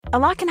A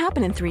lot can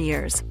happen in 3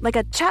 years, like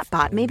a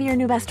chatbot may be your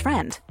new best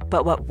friend.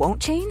 But what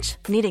won't change?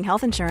 Needing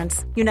health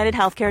insurance. United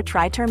Healthcare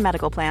Tri-Term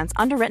Medical Plans,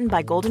 underwritten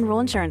by Golden Rule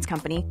Insurance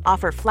Company,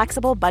 offer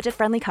flexible,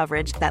 budget-friendly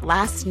coverage that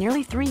lasts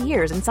nearly 3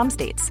 years in some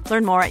states.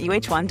 Learn more at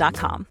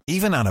uh1.com.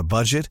 Even on a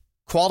budget,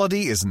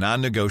 quality is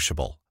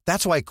non-negotiable.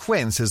 That's why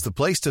Quince is the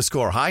place to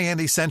score high-end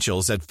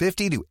essentials at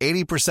 50 to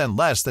 80%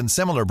 less than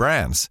similar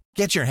brands.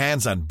 Get your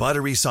hands on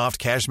buttery soft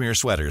cashmere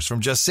sweaters from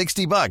just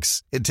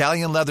 $60,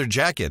 Italian leather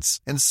jackets,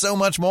 and so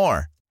much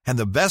more. And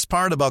the best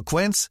part about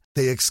Quince,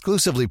 they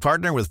exclusively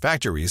partner with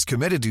factories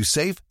committed to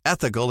safe,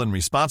 ethical, and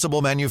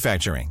responsible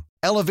manufacturing.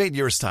 Elevate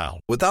your style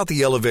without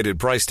the elevated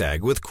price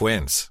tag with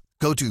Quince.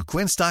 Go to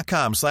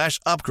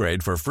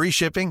quince.com/upgrade for free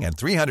shipping and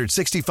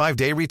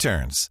 365-day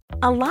returns.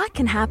 A lot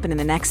can happen in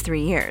the next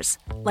 3 years.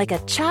 Like a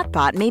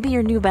chatbot may be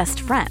your new best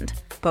friend.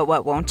 But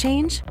what won't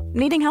change?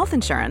 Needing health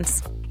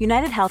insurance.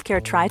 United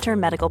Healthcare Tri-Term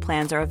Medical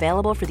Plans are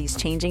available for these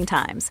changing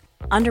times.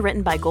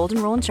 Underwritten by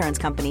Golden Rule Insurance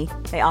Company,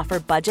 they offer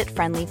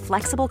budget-friendly,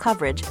 flexible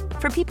coverage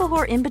for people who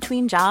are in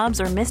between jobs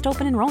or missed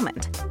open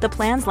enrollment. The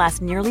plans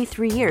last nearly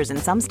 3 years in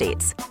some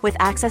states, with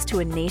access to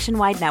a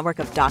nationwide network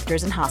of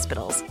doctors and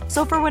hospitals.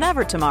 So for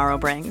whatever tomorrow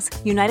brings,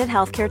 United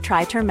Healthcare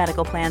Tri-Term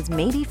Medical Plans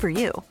may be for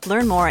you.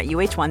 Learn more at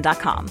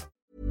uh1.com.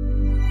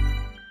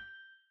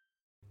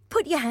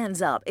 Put your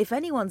hands up if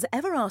anyone's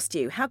ever asked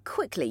you how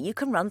quickly you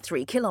can run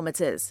 3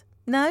 kilometres.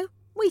 No?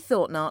 We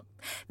thought not.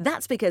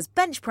 That's because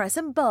bench press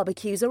and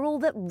barbecues are all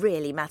that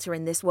really matter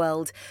in this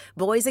world.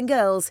 Boys and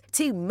girls,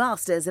 two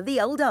masters of the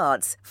old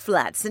arts,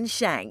 Flats and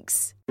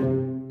Shanks.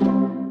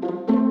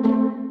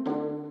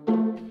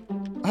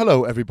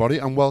 Hello everybody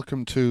and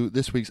welcome to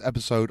this week's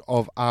episode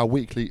of our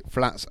weekly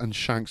Flats and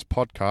Shanks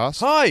podcast.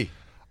 Hi!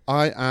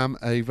 I am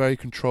a very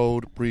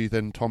controlled,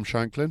 breathing Tom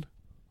Shanklin.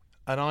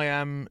 And I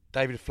am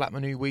David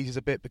Flatman, who wheezes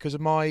a bit because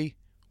of my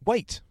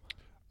weight.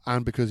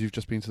 And because you've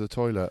just been to the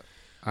toilet.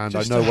 And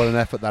I know what an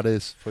effort that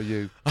is for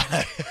you.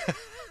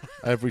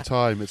 Every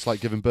time. It's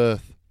like giving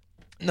birth.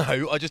 No,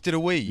 I just did a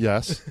wee.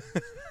 Yes. I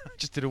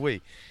just did a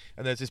wee.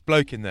 And there's this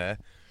bloke in there.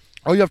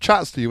 Oh, you have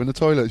chats to you in the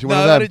toilets? You're No,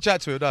 one of them? I didn't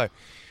chat to him, no. I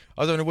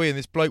was having a wee and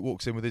this bloke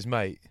walks in with his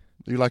mate.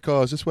 You're like,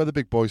 oh, is this where the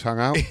big boys hang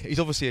out? He's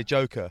obviously a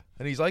joker.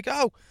 And he's like,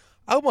 oh,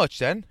 how much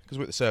then? Because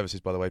we're at the services,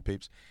 by the way,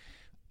 peeps.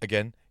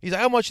 Again. He's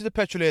like, how much is the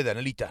petrol here then?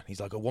 A litre.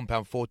 He's like,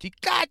 £1.40.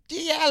 God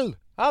hell!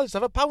 I'll just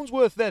have £1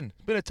 worth then.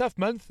 It's been a tough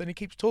month. And he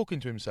keeps talking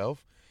to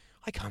himself.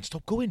 I can't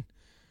stop going.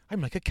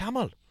 I'm like a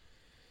camel.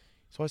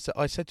 So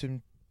I said to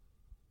him,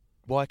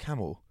 why a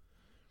camel?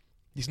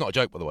 It's not a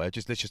joke, by the way.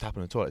 This just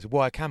happened in the toilet. I said,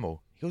 why a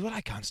camel? He goes, well,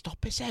 I can't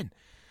stop pissing. And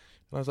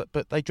I was like,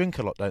 but they drink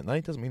a lot, don't they?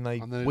 Doesn't mean they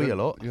wee a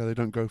lot. Yeah, they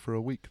don't go for a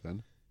week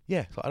then.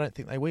 Yeah, so I don't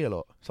think they wee a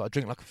lot. So I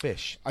drink like a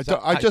fish. Fish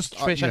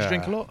actually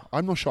drink a lot?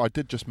 I'm not sure. I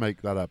did just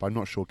make that up. I'm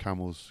not sure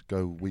camels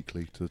go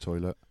weekly to the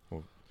toilet.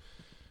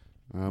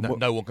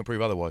 No one can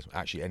prove otherwise.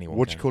 Actually, anyone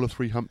What do can. you call a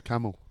 3-hump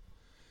camel?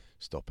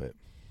 Stop it.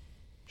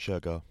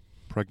 Sugar.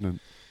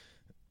 Pregnant.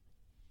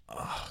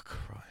 Oh,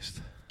 Christ.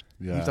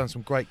 Yeah. You've done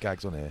some great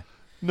gags on here.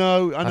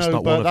 No, I That's know,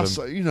 not but one of that's,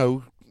 them. you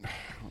know...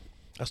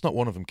 That's not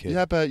one of them, kid.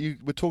 Yeah, but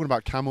we're talking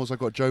about camels. I've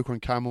got a joke on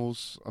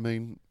camels. I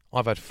mean...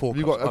 I've had 4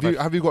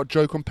 Have you got a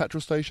joke on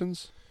petrol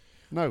stations?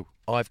 No.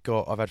 I've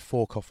had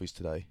 4 coffees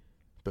today,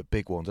 but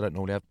big ones. I don't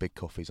normally have big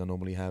coffees. I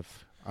normally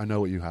have... I know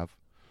what you have.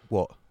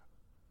 What?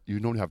 You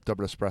normally have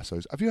double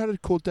espressos. Have you had a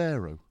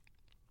Cordero?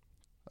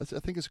 I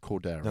think it's a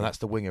Cordero. No, that's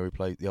the winger the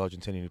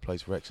Argentinian who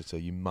plays for Exeter.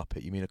 You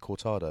muppet. You mean a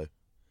Cortado?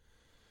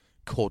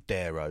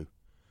 Cordero.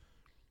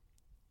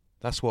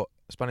 That's what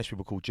Spanish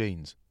people call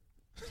jeans.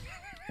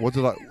 What's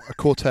it like? A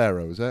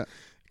Cortero, is it?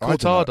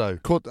 Cortado.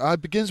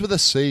 It begins with a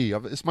C.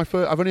 It's my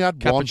first. I've only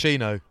had one.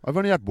 Cappuccino. I've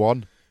only had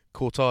one.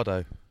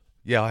 Cortado.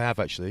 Yeah, I have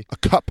actually. A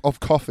cup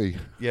of coffee.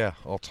 Yeah,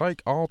 I'll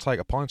take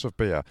a pint of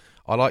beer.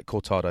 I like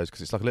Cortados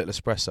because it's like a little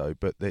espresso,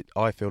 but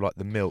I feel like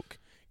the milk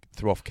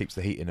keeps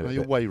the heat in it. No, a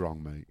you're bit. way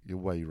wrong, mate. You're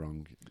way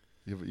wrong.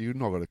 You've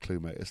not got a clue,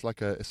 mate. It's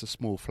it's a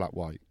small flat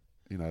white.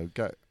 You've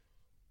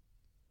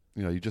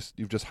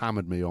just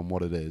hammered me on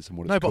what it is and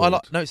what it's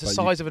called. It's the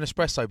size of an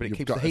espresso, but it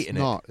keeps the heat in it.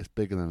 It's not. It's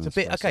bigger than an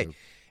espresso. Okay.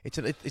 It's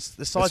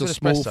the size of an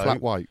espresso. It's a small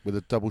flat white with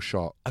a double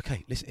shot.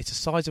 Okay, listen. It's the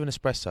size of an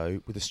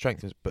espresso with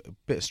a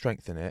bit of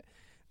strength in it,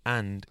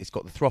 and it's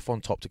got the froth on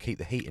top to keep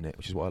the heat in it,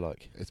 which is what I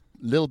like. It's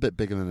a little bit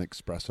bigger than an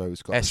espresso.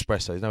 It's got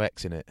espresso. There's no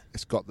X in it.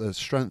 It's got the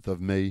strength of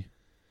me.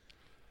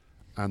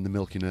 And the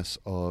milkiness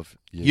of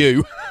you.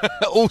 You.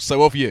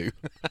 Also of you.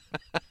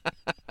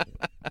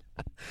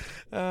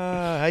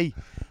 Hey,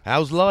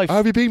 how's life? How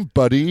have you been,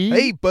 buddy?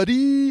 Hey,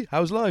 buddy.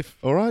 How's life?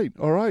 All right.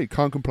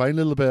 Can't complain. A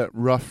little bit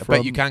rough. I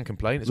bet you can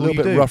complain. It's a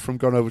little bit rough from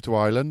going over to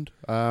Ireland.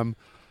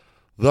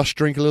 Thus,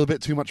 drink a little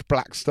bit too much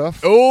black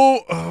stuff.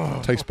 Oh.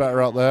 Tastes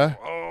better out there.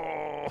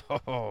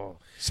 Oh.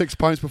 6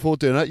 pints before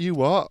dinner. You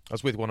what? I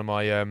was with one of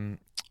my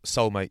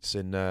soulmates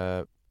in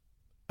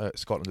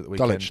Scotland at the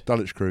weekend.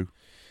 Dulwich crew.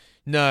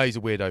 No, he's a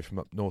weirdo from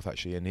up north,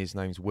 actually, and his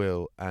name's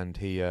Will, and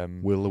he...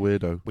 Will the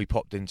weirdo. We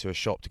popped into a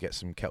shop to get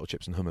some kettle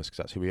chips and hummus, because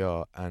that's who we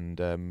are,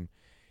 and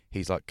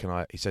he's like,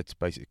 he said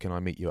basically, can I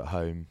meet you at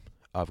home?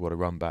 I've got to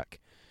run back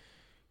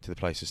to the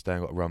place to stay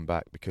and got to run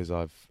back because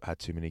I've had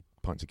too many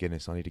pints of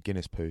Guinness. I need a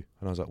Guinness poo. And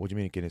I was like, what do you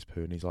mean a Guinness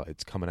poo? And he's like,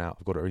 it's coming out.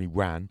 I've got it. And he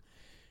ran.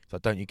 He's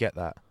like, don't you get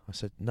that? I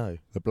said, no.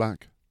 The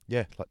black.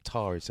 Yeah, like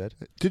tar, he said.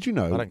 Did you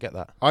know? I don't get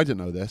that. I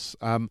didn't know this.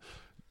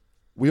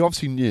 We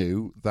obviously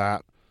knew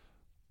that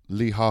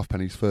Lee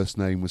Halfpenny's first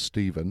name was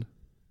Stephen.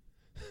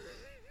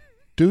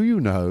 Do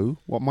you know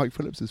what Mike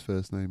Phillips'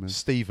 first name is?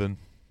 Stephen.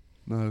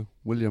 No,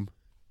 William.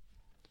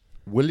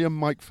 William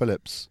Mike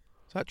Phillips.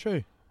 Is that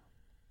true?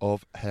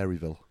 Of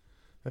Haryville.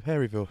 Of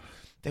Haryville.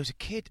 There was a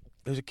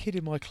kid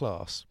in my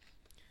class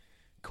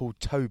called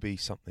Toby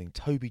something.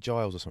 Toby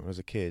Giles or something as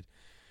a kid.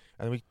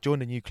 And we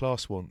joined a new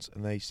class once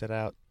and they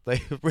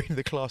were reading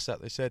the class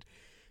out, they said,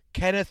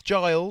 Kenneth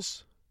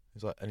Giles.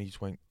 He's like, and he just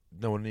went,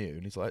 no one knew.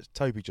 And he's like, it's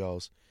Toby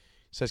Giles.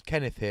 It says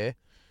Kenneth here.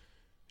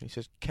 And he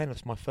says,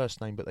 Kenneth's my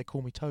first name, but they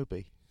call me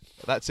Toby.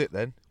 That's it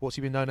then. What's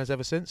he been known as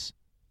ever since?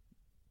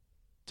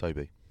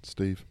 Toby.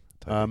 Steve.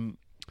 Toby.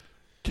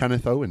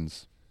 Kenneth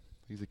Owens.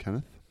 He's a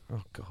Kenneth.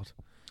 Oh, God.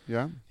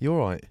 Yeah. You all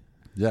right?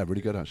 Yeah,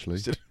 really good, actually.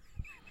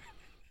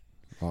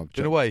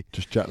 In a way.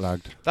 Just jet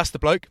lagged. That's the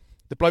bloke.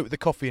 The bloke with the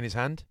coffee in his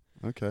hand.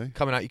 Okay.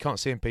 Coming out, you can't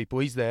see him, people.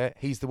 He's there.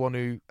 He's the one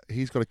who...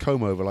 He's got a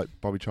comb over like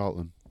Bobby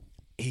Charlton.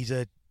 He's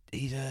a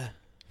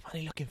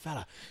funny-looking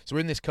fella. So we're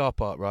in this car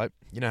park, right?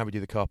 You know how we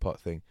do the car park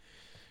thing.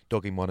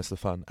 Dogging minus the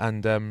fun.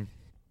 And a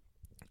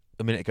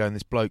minute ago,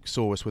 this bloke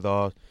saw us with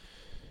our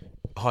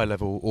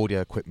high-level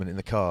audio equipment in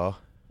the car,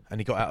 and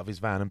he got out of his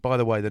van. And by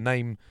the way, the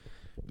name...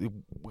 We've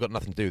got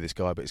nothing to do with this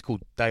guy, but it's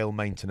called Dale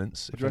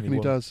Maintenance. What do you reckon he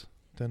does?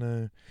 Don't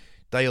know.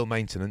 Dale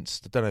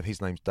Maintenance. I don't know if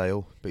his name's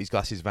Dale, but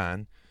that's his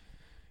van.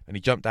 And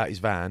he jumped out his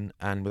van,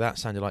 and without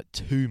sounding like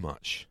too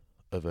much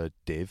of a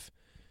div,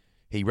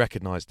 he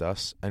recognised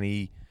us, and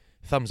he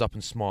thumbs up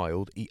and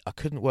smiled. I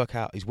couldn't work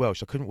out, he's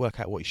Welsh, I couldn't work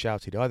out what he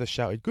shouted. He either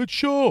shouted, good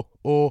show,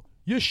 or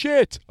you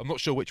shit. I'm not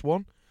sure which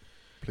one.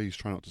 Please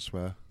try not to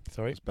swear.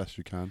 Sorry. As best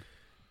you can.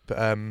 But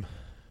I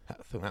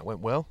think that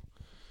went well.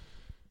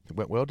 It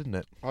went well, didn't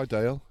it? Hi,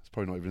 Dale. It's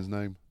probably not even his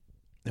name.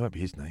 It won't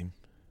be his name.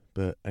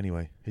 But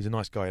anyway, he's a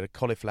nice guy. He had a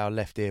cauliflower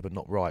left ear, but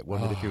not right.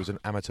 Wondered if he was an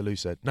amateur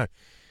lucid. No,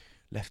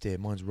 left ear,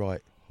 mine's right.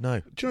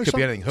 No, do you know could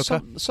be anything.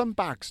 Hooker. Some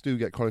backs do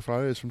get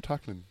cauliflower ears from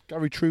tackling.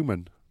 Gary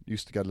Truman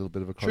used to get a little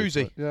bit of a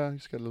cauliflower. Truesy. Yeah, he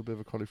used to get a little bit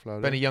of a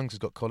cauliflower. Benny Youngs has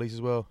got collies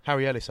as well.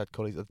 Harry Ellis had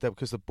collies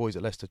because the boys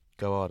at Leicester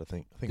go hard. I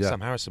think yeah. Sam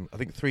Harrison. I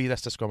think 3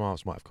 Leicester scrum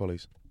halves might have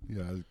collies.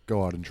 Yeah,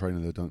 go hard in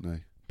training though, don't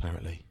they?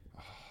 Apparently.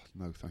 Oh,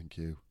 no, thank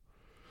you.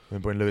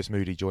 Remember when Lewis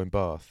Moody joined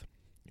Bath?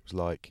 It was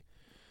like,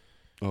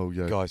 oh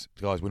yeah, guys,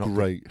 we're not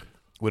great.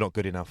 We're not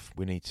good enough.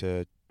 We need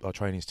to. Our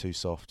training's too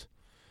soft.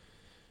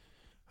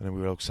 And then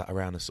we were all sat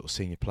around as sort of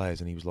senior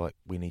players, and he was like,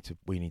 "We need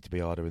to be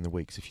harder in the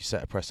weeks. If you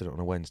set a precedent on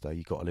a Wednesday,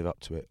 you got to live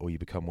up to it, or you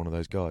become one of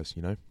those guys,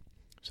 you know."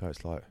 So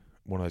it's like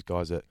one of those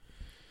guys that,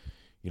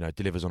 you know,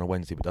 delivers on a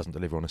Wednesday but doesn't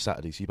deliver on a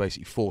Saturday. So you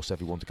basically force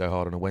everyone to go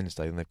hard on a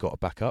Wednesday, and they've got to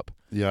back up.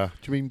 Yeah.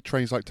 Do you mean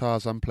trains like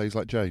Tarzan, plays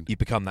like Jane? You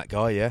become that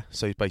guy, yeah.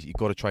 So basically, you've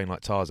got to train like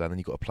Tarzan, and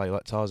you've got to play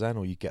like Tarzan,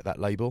 or you get that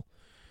label.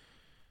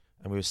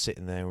 And we were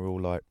sitting there, and we were all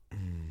like,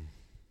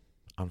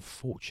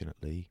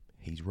 unfortunately,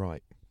 he's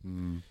right.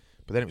 Mm.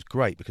 But then it was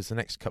great because the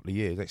next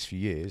few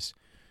years,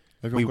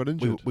 everyone got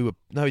injured. We were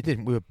no, it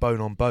didn't. We were bone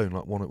on bone,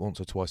 like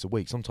once or twice a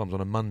week. Sometimes on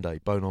a Monday,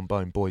 bone on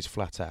bone, boys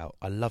flat out.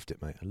 I loved it,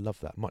 mate. I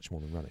loved that much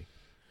more than running.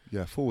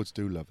 Yeah, forwards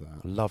do love that.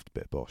 I loved a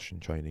bit of Bosch and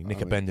training.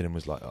 Nick Bendenham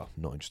was like, "Oh,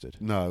 not interested."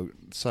 No,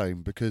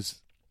 same,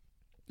 because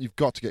you've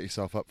got to get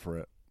yourself up for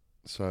it.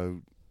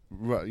 So,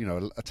 you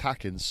know,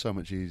 attacking's so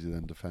much easier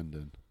than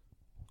defending.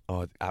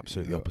 Oh,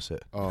 absolutely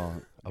opposite.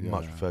 Oh, I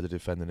much prefer to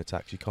defend than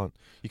attack. You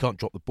can't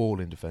drop the ball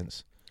in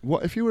defence.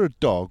 What if you were a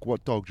dog?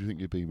 What dog do you think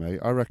you'd be, mate?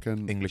 I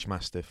reckon English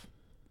Mastiff.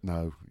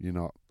 No, you're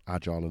not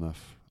agile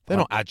enough. They're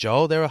not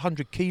agile. They're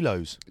 100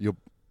 kilos.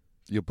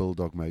 You're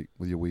bulldog, mate,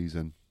 with your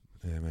wheezing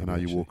and how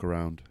you walk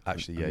around.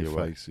 Actually, and you're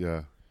face, right.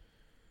 Yeah.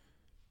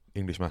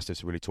 English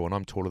Mastiffs are really tall, and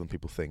I'm taller than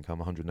people think. I'm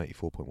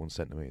 184.1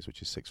 centimetres,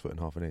 which is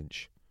 6'1.5" an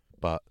inch.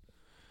 But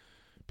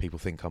people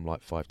think I'm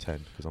like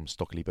 5'10" because I'm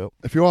stockily built.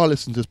 If you are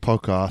listening to this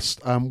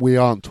podcast, we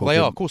aren't talking. They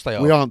are, of course they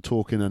are. We aren't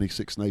talking any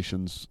Six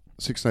Nations.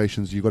 Six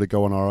Nations, you've got to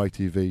go on our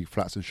ITV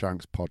Flats and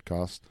Shanks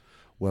podcast,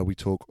 where we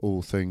talk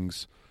all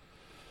things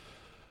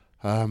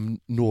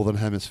Northern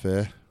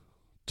Hemisphere,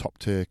 top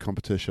tier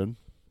competition.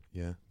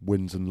 Yeah.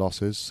 Wins and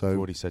losses. So I've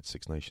already said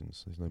Six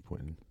Nations. There's no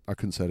point in... I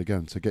couldn't say it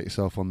again. So get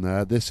yourself on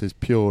there. This is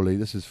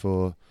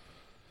for...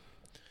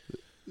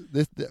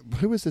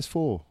 Who is this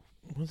for?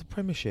 Well, the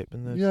Premiership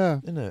and the... Yeah.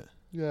 Isn't it?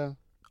 Yeah.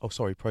 Oh,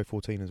 sorry, Pro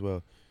 14 as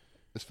well.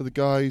 It's for the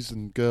guys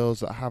and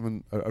girls that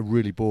are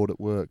really bored at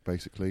work,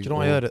 basically. Do you know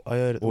what I heard at the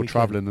or weekend?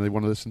 travelling and they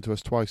want to listen to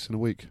us twice in a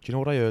week. Do you know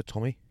what I heard,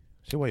 Tommy?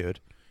 See what I heard?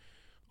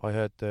 I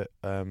heard that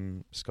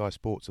Sky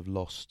Sports have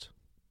lost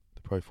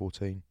the Pro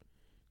 14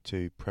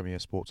 to Premier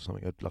Sports or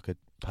something, like a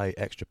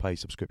extra pay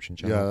subscription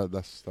channel.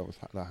 Yeah,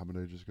 that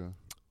happened ages ago.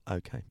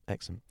 Okay,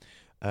 excellent.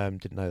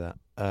 Didn't know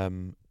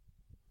that.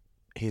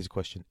 Here's a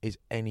question: is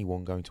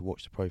anyone going to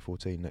watch the Pro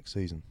 14 next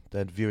season?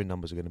 Their viewing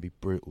numbers are going to be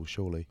brutal,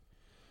 surely.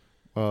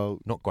 Well,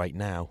 not great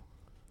now.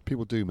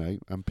 People do,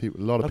 mate, and a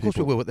lot of Of people. course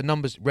we will, but the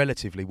numbers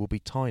relatively will be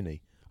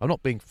tiny. I'm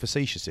not being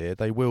facetious here.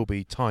 They will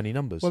be tiny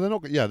numbers. Well, they're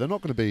not. Yeah, they're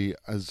not going to be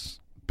as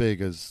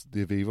big as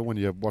the Aviva when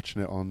you're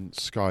watching it on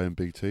Sky and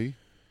BT.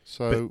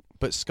 So,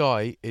 but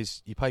Sky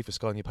is, you pay for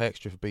Sky and you pay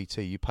extra for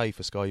BT. You pay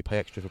for Sky, you pay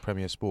extra for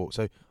Premier Sport.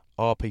 So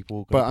are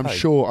people going to but pay?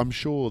 I'm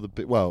sure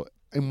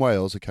in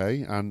Wales,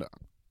 okay, and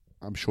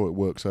I'm sure it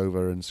works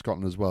over in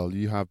Scotland as well.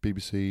 You have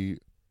BBC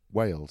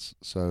Wales,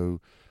 so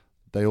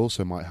they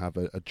also might have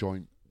a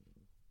joint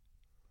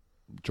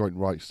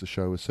rights to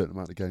show a certain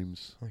amount of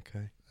games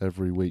Okay.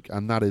 every week,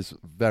 and that is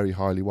very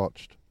highly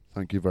watched.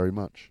 Thank you very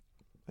much.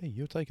 Hey,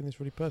 you're taking this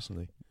really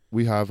personally.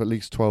 We have at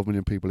least 12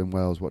 million people in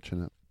Wales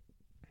watching it.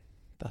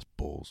 That's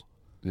balls.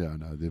 Yeah, I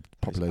know. The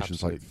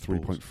population's like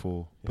absolute 3.4.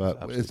 Yeah, But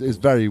it's it's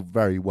absolute very,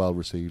 very well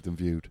received and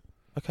viewed.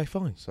 Okay,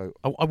 fine. So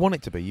I want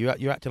it to be. You're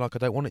acting like I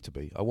don't want it to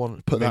be. I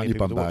want put that in million your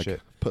people bum to watch bag.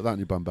 it. Put that in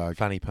your bum bag.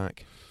 Fanny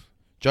pack.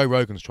 Joe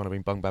Rogan's trying to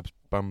bring bum grabs,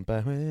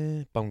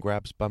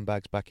 bum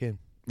bags back in.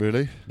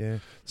 Really? Yeah.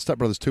 Step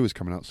Brothers 2 is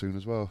coming out soon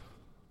as well.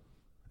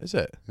 Is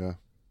it? Yeah.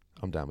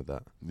 I'm down with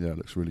that. Yeah, it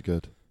looks really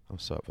good. I'm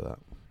so up for that.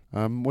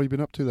 What have you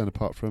been up to then,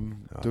 apart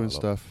from doing not a lot.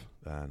 stuff?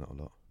 Not a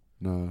lot.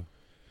 No.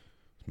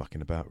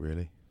 Mucking about,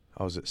 really.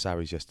 I was at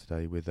Sarries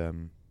yesterday with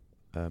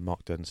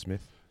Mark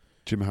Durden-Smith,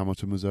 Jim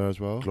Hamilton was there as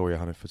well. Gloria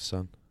Hunniford's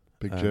son.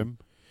 Big Jim.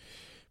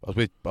 I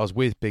was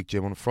with Big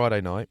Jim on a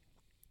Friday night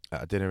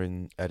at a dinner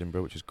in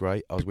Edinburgh, which was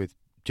great. Do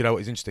you know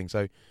what is interesting?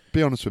 So,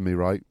 Be honest with me,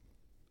 right?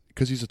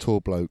 Because he's a tall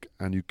bloke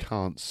and you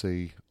can't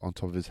see on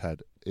top of his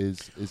head.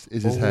 Is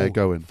his hair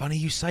going? Funny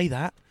you say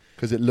that.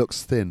 Because it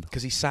looks thin.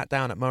 Because he sat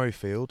down at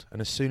Murrayfield, and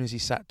as soon as he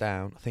sat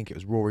down, I think it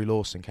was Rory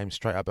Lawson came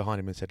straight up behind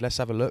him and said, "Let's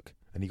have a look."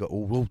 And he got,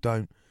 "Oh,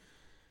 don't."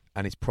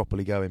 And it's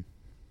properly going.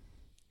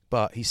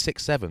 But he's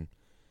 6'7".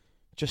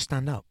 Just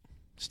stand up.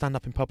 Stand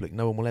up in public.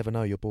 No one will ever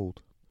know you're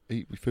bald.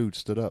 Eat your food,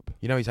 stood up.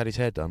 You know he's had his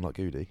hair done like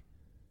Goody.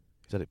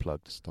 He's had it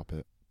plugged. Stop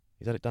it.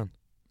 He's had it done.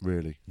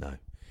 Really? No.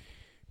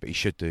 But he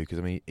should do, because,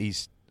 I mean,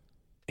 he's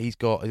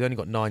only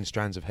got 9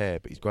 strands of hair,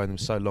 but he's grown them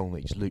so long that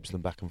he just loops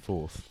them back and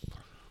forth.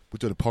 We're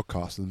doing a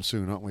podcast of them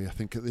soon, aren't we? I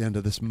think at the end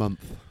of this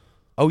month.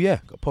 Oh, yeah.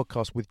 Got a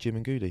podcast with Jim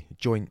and Goody.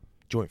 Joint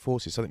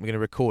forces. So I think we're going to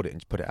record it and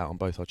just put it out on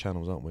both our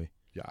channels, aren't we?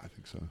 Yeah, I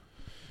think so.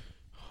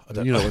 I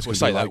don't You know know. what's We'll gonna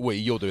say be that.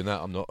 like- You're doing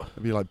that. I'm not.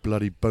 It'll be like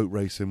bloody boat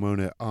racing,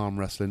 won't it? Arm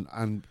wrestling.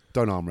 And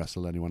don't arm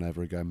wrestle anyone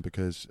ever again,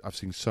 because I've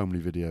seen so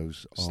many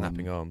videos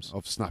Snapping arms.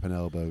 of snapping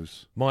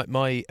elbows.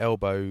 My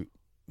elbow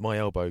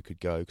could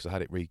go, because I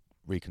had it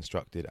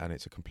reconstructed, and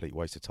it's a complete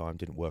waste of time.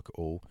 Didn't work at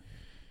all.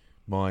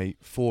 My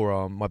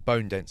forearm, my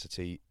bone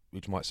density,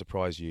 which might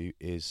surprise you,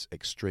 is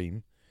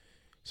extreme.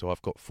 So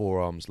I've got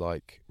forearms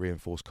like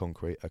reinforced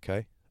concrete.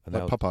 Okay, and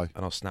Like Popeye.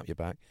 and I'll snap your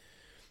back.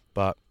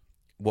 But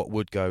what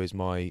would go is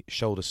my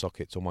shoulder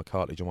sockets, or my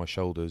cartilage on my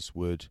shoulders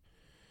would.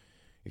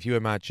 If you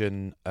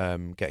imagine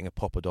getting a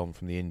poppadom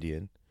from the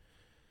Indian,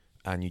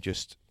 and you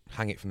just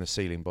hang it from the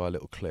ceiling by a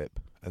little clip,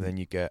 and then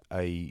you get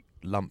a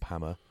lump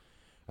hammer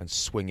and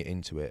swing it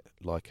into it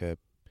like a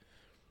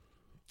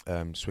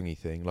swingy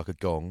thing, like a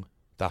gong.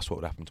 That's what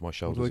would happen to my What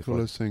shoulders. do they if call I-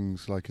 those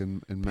things, like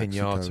in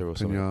Mexico? Pinata or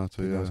something.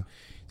 Pinata, yeah.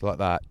 So like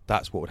that.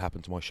 That's what would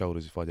happen to my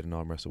shoulders if I did an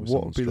arm wrestle with What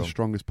someone would be strong. the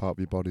strongest part of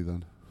your body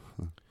then?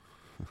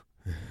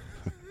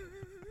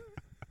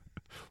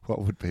 What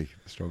would be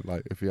the strong?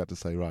 Like, if you had to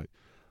say, right,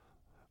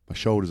 my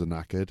shoulders are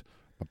knackered,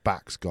 my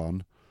back's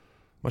gone,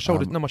 My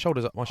shoulders. Um, No, my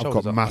shoulders. My I've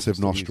shoulders. got are- massive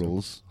I can still use them.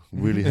 nostrils,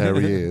 really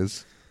hairy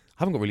ears.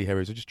 I haven't got really hairy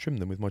ears. I just trimmed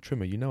them with my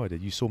trimmer. You know I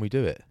did. You saw me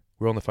do it.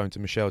 We're on the phone to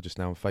Michelle just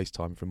now on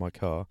FaceTime from my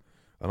car,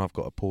 and I've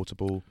got a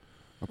portable.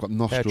 I've got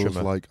nostrils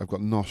trimmer.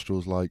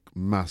 like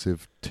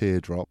massive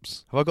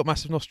teardrops. Have I got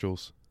massive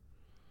nostrils?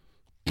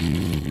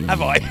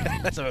 Have I?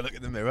 Let's have a look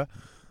in the mirror.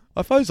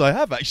 I suppose I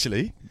have,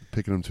 actually.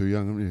 Picking them too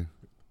young, haven't you?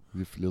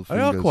 Your little They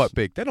fingers. are quite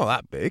big. They're not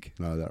that big.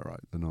 No, they're right.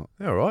 They're not.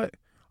 They're all right.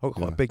 I've got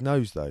quite Yeah. a big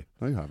nose, though.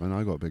 No, you haven't.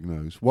 I got a big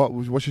nose.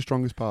 What's your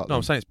strongest part? No, I'm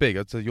then? saying it's big.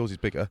 I'd say yours is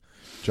bigger.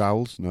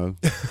 Jowls? No.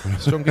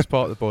 Strongest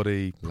part of the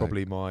body,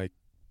 probably my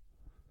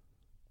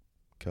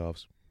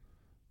calves.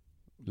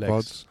 Legs.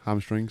 Quads,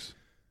 hamstrings.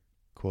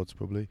 Quads,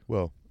 probably.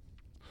 Well,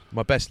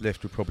 my best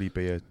lift would probably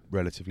be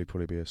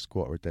a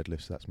squat or a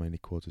deadlift. So that's mainly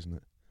quads, isn't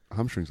it?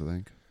 Hamstrings, I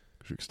think,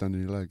 because you're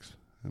extending your legs.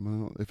 Am I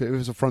not? If it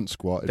was a front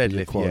squat, it'd be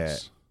your Deadlift,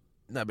 quads.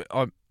 No, but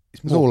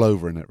it's It's more. all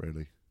over in it,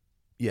 really.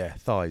 Yeah,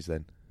 thighs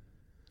then.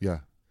 Yeah,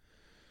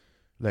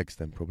 Legs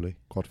then, probably.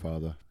 quad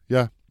father.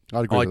 Yeah,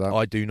 I'd agree with that.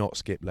 I do not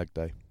skip leg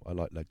day. I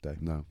like leg day.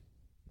 No.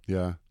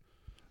 Yeah. A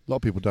lot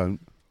of people don't.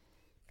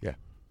 Yeah.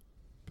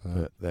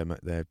 But But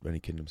they're only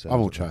kidding themselves. I'm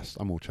all aren't they? chest.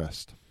 I'm all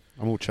chest.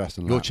 I'm all chest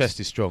and Your lats. chest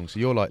is strong, so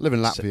you're like Live in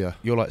Latvia.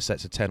 You're like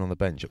sets of 10 on the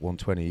bench at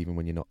 120, even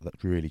when you're not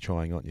really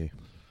trying, aren't you?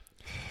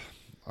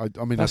 I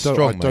mean, That's I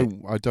strong,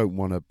 don't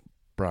want to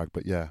brag,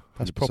 but yeah,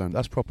 100%.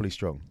 That's properly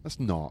strong. That's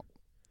not.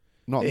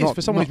 Not, It is not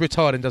for someone not who's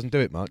retired and doesn't do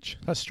it much.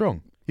 That's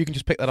strong. You can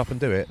just pick that up and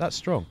do it. That's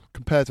strong.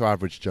 compared to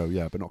average Joe,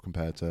 yeah, but not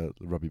compared to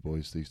the rugby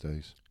boys these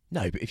days.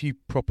 No, but if you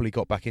properly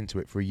got back into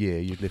it for a year,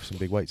 you'd lift some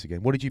big weights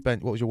again. What did you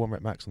bench? What was your 1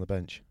 rep max on the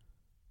bench?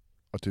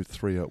 I do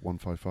 3 at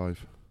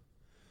 155.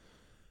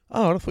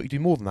 Oh, I thought you'd do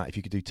more than that if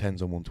you could do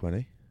 10s on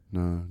 120.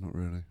 No, not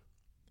really.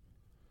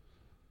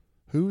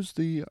 Who was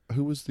the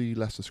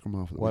Leicester scrum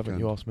half at the Why weekend?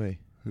 haven't you asked me?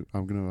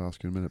 I'm going to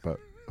ask you in a minute, but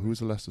who was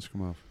the Leicester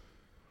scrum half?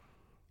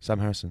 Sam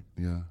Harrison.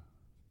 Yeah.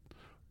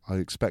 I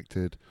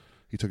expected...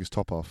 He took his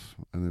top off,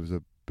 and there was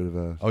a bit of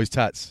a... Oh, his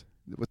tats.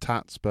 With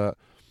tats, but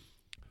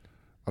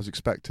I was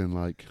expecting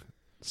like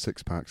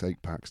 6-packs,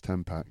 8-packs,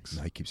 10-packs.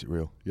 No, he keeps it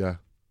real. Yeah.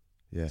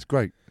 Yeah. It's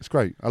great. It's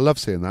great. I love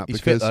seeing that.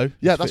 He's because, fit, though.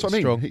 Yeah, He's that's fit what I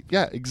mean. and strong.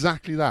 Yeah,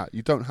 exactly that.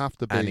 You don't have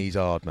to be... And he's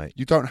hard, mate.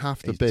 You don't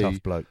have to He's a be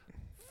tough bloke.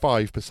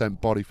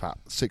 5% body fat,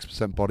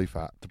 6% body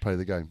fat to play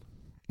the game.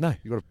 No.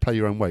 You've got to play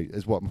your own weight.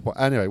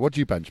 Anyway, what do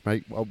you bench,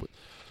 mate? Well,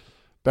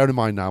 bear in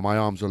mind now, my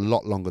arms are a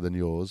lot longer than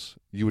yours.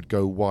 You would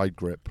go wide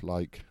grip,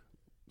 like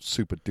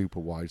super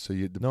duper wide. So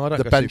No, I don't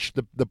the go bench,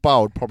 the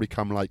bar would probably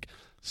come like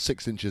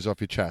 6 inches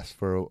off your chest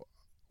for a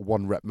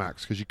 1 rep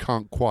max, because you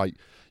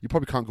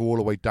probably can't go all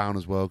the way down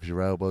as well because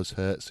your elbows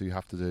hurt. So you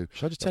have to do.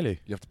 Shall I just tell you?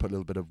 You have to put a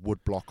little bit of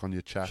wood block on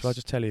your chest. Shall I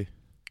just tell you?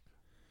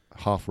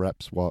 Half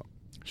reps. What?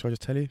 Shall I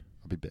just tell you?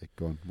 I'd be big.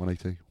 Go on.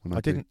 180.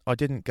 180. I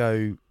didn't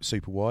go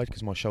super wide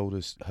because my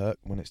shoulders hurt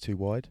when it's too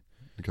wide.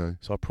 Okay.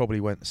 So I probably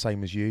went the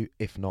same as you,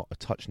 if not a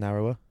touch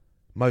narrower.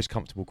 Most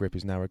comfortable grip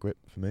is narrow grip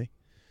for me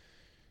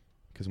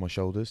because of my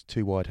shoulders.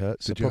 Too wide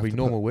hurts. So Did you have probably to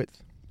normal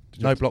width.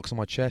 Did you No have to- blocks on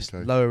my chest.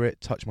 Okay. Lower it,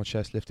 touch my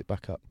chest, lift it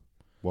back up.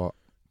 What?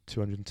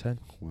 210.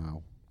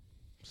 Wow.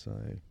 So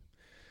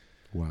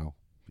Wow.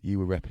 you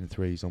were repping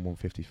 3s on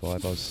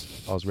 155. I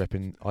was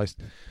repping. I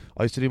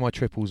used to do my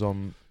triples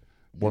on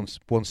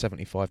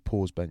 175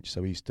 pause bench.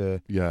 So we used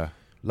to Yeah.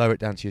 lower it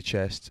down to your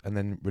chest and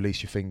then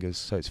release your fingers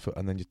so it's foot,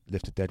 and then you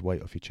lift a dead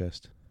weight off your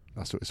chest.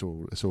 That's what,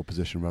 it's all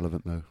position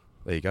relevant though.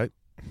 There you go.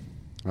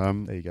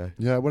 There you go.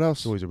 Yeah. What else?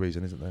 There's always a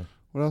reason, isn't there?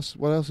 What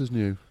else is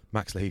new?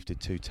 Max Laheath did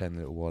 210 a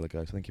little while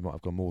ago, so I think he might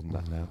have gone more than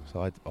that now.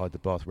 So I had the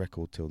Bath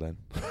record till then.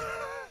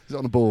 Is it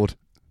on the board?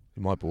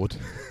 In my board.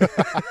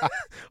 I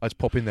just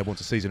pop in there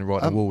once a season and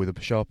write on the wall with a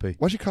Sharpie.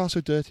 Why's your car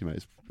so dirty,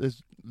 mate?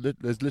 There's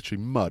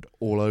literally mud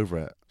all over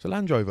it. It's a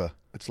Land Rover.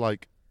 It's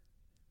like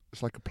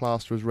a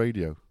plasterer's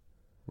radio,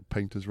 or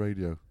painter's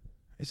radio.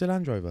 It's a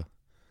Land Rover.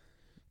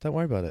 Don't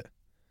worry about it.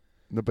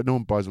 No, but no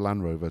one buys a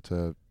Land Rover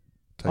to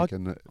take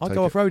in. I'd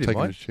go off-roading,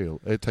 taking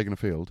mate. taking a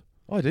field.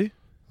 I do.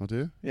 I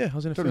do. Yeah, I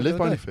was in a Don't field live the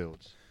by other any day.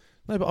 fields.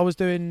 No, but I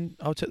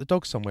took the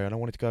dogs somewhere and I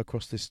wanted to go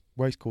across this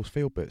racecourse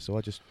field bit, so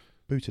I just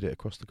booted it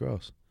across the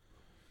grass.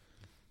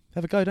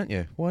 Have a go, don't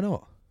you? Why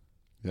not?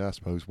 Yeah, I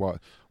suppose. Why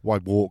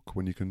walk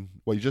when you can?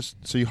 Well,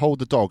 you hold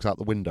the dogs out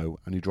the window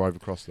and you drive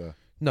across there.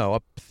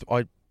 No,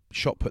 I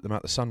shot put them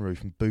out the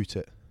sunroof and boot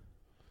it.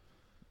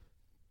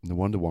 No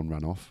wonder one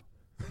ran off.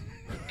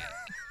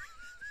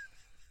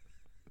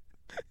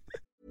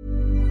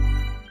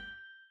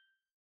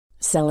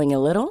 Selling a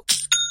little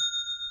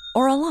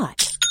or a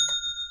lot?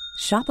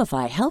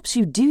 Shopify helps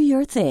you do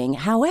your thing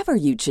however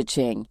you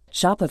cha-ching.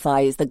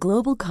 Shopify is the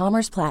global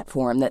commerce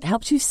platform that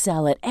helps you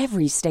sell at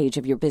every stage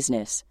of your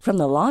business. From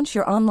the launch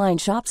your online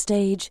shop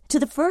stage to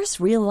the first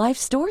real-life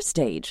store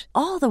stage,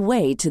 all the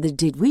way to the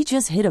did we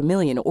just hit a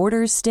million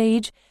orders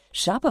stage.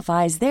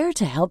 Shopify is there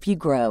to help you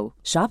grow.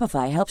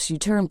 Shopify helps you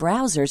turn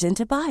browsers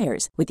into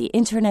buyers with the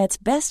internet's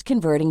best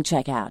converting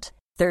checkout.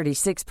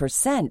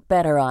 36%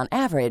 better on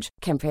average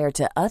compared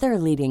to other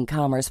leading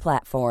commerce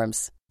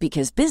platforms.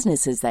 Because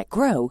businesses that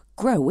grow,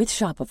 grow with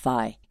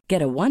Shopify.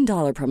 Get a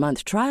 $1 per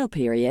month trial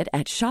period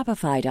at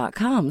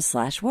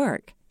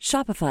shopify.com/work.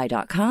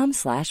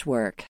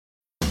 Shopify.com/work.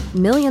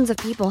 Millions of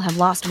people have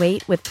lost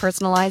weight with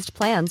personalized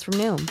plans from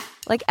Noom.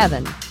 Like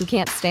Evan, who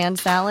can't stand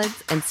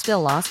salads and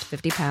still lost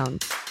 50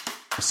 pounds.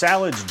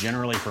 Salads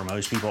generally for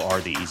most people are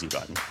the easy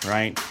button,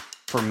 right?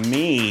 For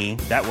me,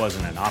 that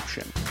wasn't an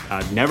option.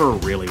 I never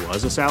really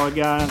was a salad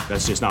guy.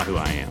 That's just not who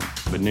I am.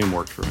 But Noom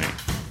worked for me.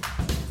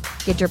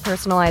 Get your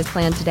personalized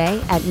plan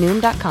today at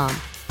Noom.com.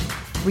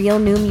 Real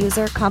Noom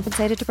user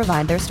compensated to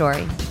provide their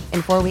story.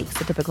 In 4 weeks,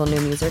 the typical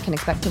Noom user can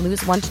expect to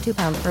lose 1 to 2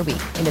 pounds per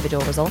week.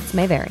 Individual results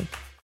may vary.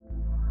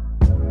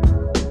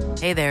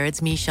 Hey there,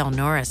 it's Michelle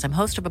Norris. I'm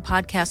host of a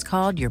podcast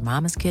called Your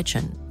Mama's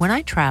Kitchen. When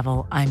I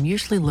travel, I'm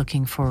usually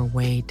looking for a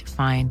way to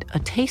find a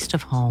taste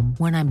of home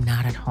when I'm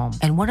not at home.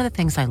 And one of the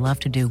things I love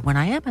to do when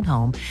I am at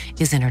home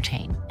is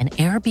entertain. And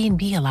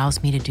Airbnb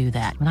allows me to do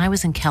that. When I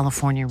was in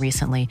California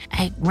recently,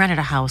 I rented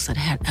a house that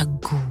had a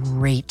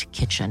great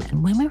kitchen.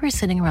 And when we were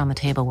sitting around the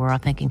table, we were all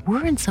thinking,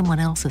 we're in someone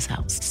else's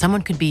house.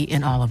 Someone could be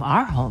in all of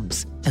our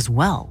homes as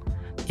well.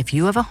 If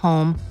you have a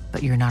home,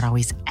 but you're not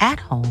always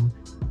at home,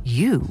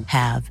 you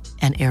have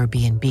an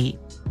Airbnb.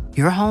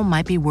 Your home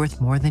might be worth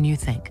more than you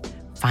think.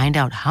 Find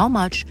out how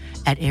much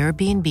at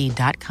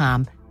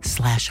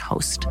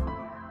airbnb.com/host.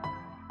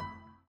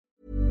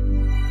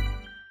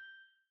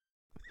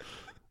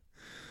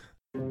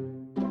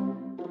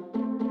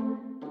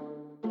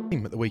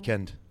 At the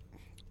weekend.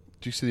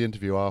 Do you see the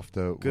interview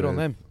after? Good on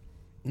them.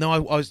 No, I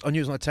knew it was on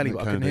the telly,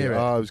 but I couldn't hear it.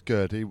 Oh, it was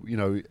good. He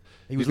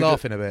was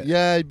laughing a bit.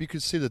 Yeah, you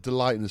could see the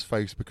delight in his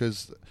face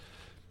because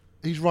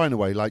he's right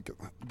away. Like,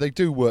 they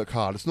do work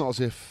hard. It's not as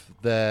if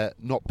they're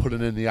not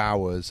putting in the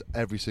hours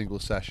every single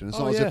session. It's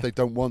not as if they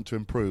don't want to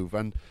improve.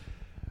 And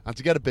And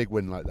to get a big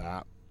win like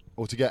that,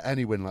 or to get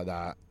any win like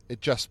that,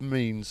 it just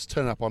means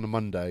turn up on a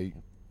Monday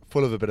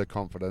full of a bit of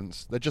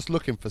confidence. They're just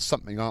looking for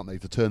something, aren't they,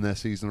 to turn their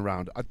season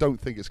around. I don't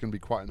think it's going to be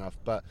quite enough,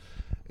 but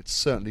it's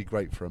certainly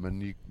great for them,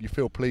 and you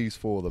feel pleased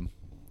for them.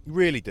 You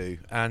really do.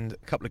 And a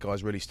couple of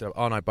guys really stood up.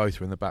 Arno both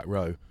were in the back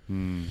row.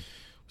 It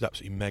was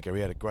absolutely mega. He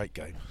had a great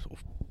game. Sort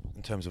of,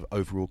 in terms of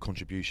overall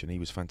contribution, he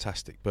was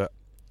fantastic. But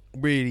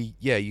really,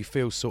 yeah, you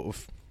feel sort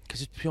of...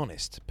 Because to be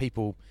honest,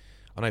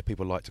 I know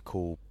people like to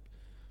call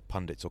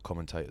pundits or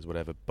commentators,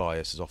 whatever,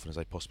 bias as often as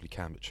they possibly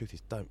can, but truth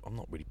is, I'm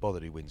not really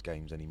bothered who wins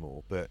games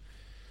anymore. But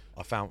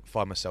I find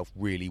myself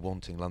really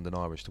wanting London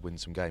Irish to win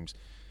some games,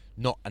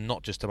 not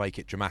just to make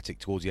it dramatic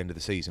towards the end of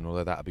the season,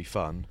 although that'd be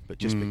fun, but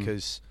just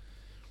because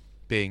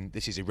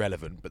this is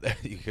irrelevant, but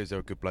because there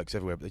are good blokes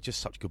everywhere, but they're just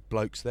such good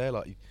blokes there.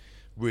 Like, you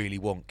really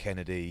want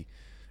Kennedy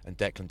and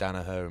Declan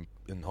Danaher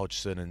and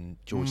Hodgson and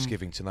George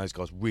Skivington. Those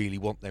guys really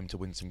want them to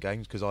win some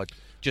games, because I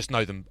just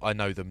know them. I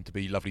know them to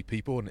be lovely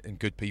people and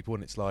good people,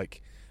 and it's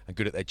like, and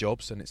good at their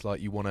jobs, and it's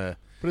like you want to.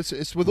 But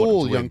it's with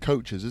all young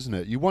coaches, isn't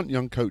it? You want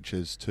young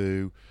coaches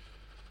to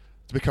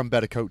become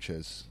better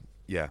coaches.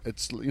 Yeah,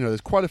 it's,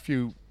 there's quite a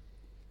few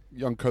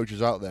young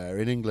coaches out there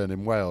in England,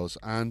 in Wales,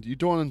 and you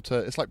don't want them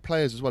to. It's like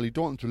players as well. You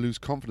don't want them to lose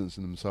confidence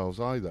in themselves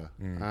either.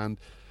 And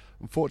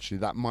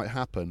unfortunately, that might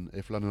happen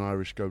if London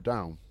Irish go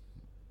down.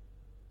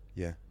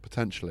 Yeah,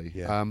 potentially.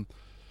 Yeah.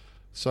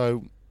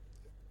 So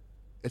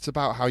it's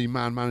about how you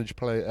manage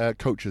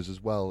coaches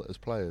as well as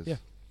players. Yeah.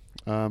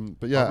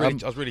 But yeah, I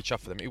was really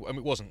chuffed for them.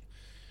 It wasn't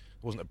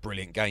a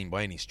brilliant game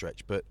by any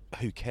stretch, but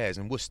who cares?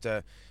 And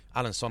Worcester,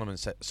 Alan Solomon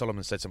said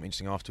something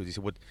interesting afterwards.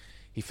 He said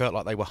he felt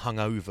like they were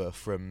hungover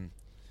from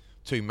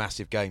 2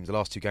 massive games. The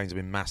last 2 games have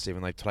been massive,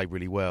 and they played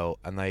really well,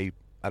 and they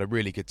had a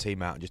really good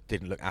team out and just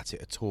didn't look at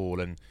it at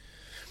all. And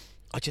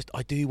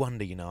I do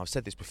wonder. I've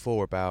said this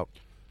before about.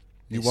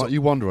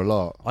 You wonder a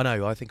lot. I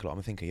know. I think a lot. I'm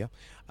a thinker, yeah.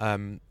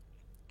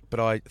 But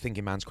I think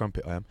in man's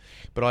crumpet I am.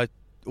 But I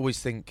always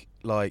think,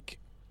 like,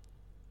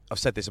 I've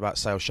said this about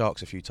Sale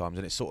Sharks a few times,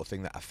 and it's sort of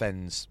thing that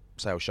offends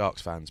Sale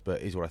Sharks fans,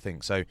 but is what I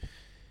think. So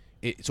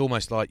it's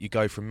almost like you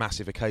go from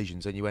massive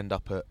occasions and you end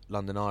up at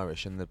London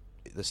Irish, and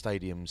the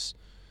stadium's,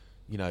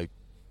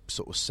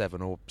 sort of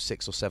 7 or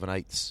 6 or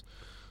 7/8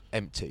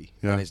 empty,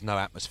 and there's no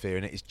atmosphere,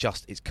 and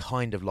it's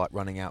kind of like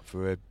running out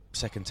for a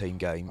second team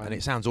game, and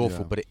it sounds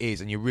awful, but it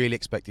is, and you're really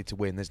expected to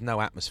win. There's no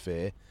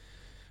atmosphere.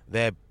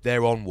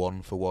 They're on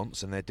one for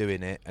once, and they're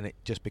doing it, and it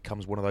just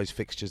becomes one of those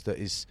fixtures that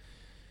is,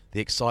 the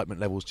excitement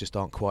levels just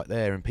aren't quite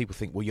there, and people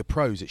think, well, you're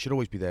pros, it should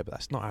always be there, but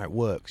that's not how it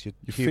works. You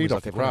feed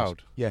off the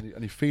crowd, and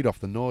you feed off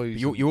the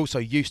noise. You're also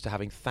used to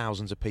having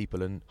thousands of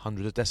people and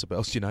hundreds of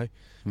decibels.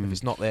 If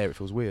it's not there, it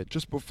feels weird.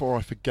 Just before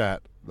I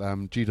forget,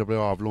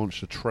 GWR have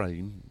launched a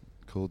train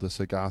called the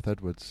Sir Gareth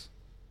Edwards.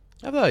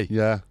 Have they?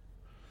 Yeah.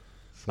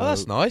 So,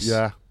 that's nice.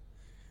 Yeah.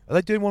 Are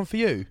they doing one for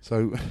you?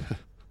 So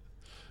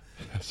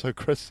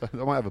Chris, I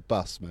might have a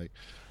bus, mate.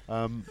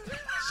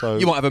 So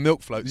you might have a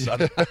milk float,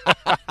 son.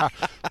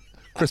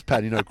 Chris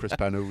Penn, Chris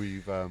Penn, who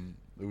we've done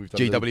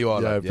GWR. We've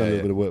done a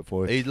little bit of work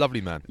for. He's a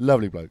lovely man.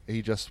 Lovely bloke.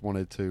 He just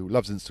wanted to,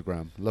 loves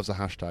Instagram, loves a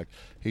hashtag.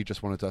 He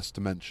just wanted us to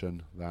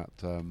mention that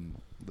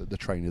the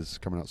train is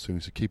coming out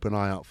soon, so keep an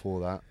eye out for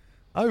that.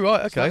 Oh,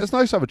 right, okay. It's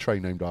nice to have a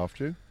train named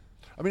after you.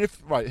 I mean,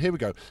 here we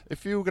go.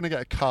 If you were going to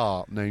get a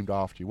car named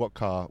after you, what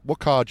car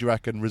do you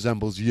reckon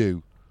resembles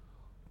you?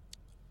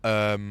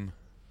 I mean,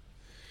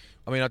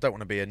 I don't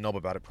want to be a knob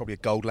about it. Probably a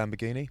gold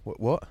Lamborghini.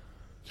 What?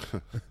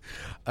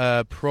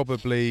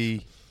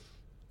 Probably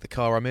the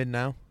car I'm in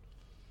now.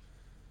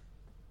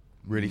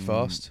 Really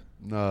fast.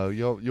 No,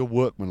 you're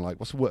workman-like.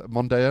 What's the word?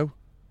 Mondeo?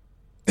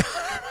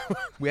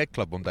 We had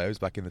Club Mondeos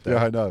back in the day.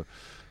 Yeah, I know.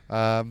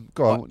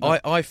 Go on.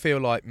 I feel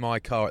like my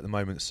car at the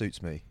moment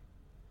suits me.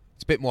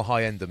 It's a bit more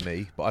high-end than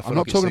me, but I feel I'm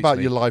like not talking about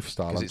me your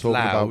lifestyle. I'm talking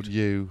loud. about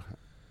you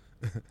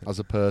as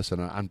a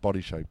person and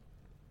body shape.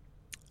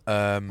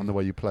 And the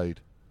way you played.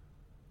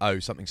 Oh,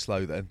 something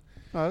slow then?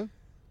 No.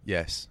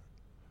 Yes.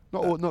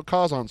 Not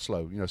cars aren't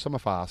slow. Some are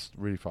fast,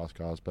 really fast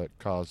cars, but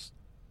cars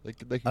they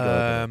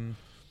can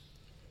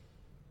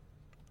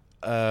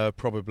go.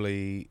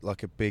 Probably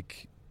like a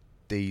big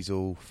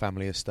diesel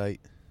family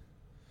estate.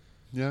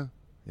 Yeah.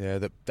 Yeah,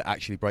 that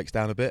actually breaks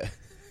down a bit.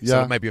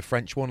 Yeah. So maybe a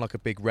French one, like a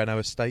big Renault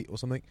estate or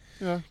something.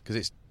 Yeah. Because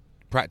it's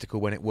practical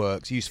when it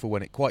works,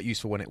 quite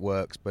useful when it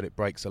works, but it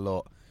breaks a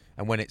lot.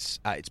 And when it's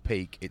at its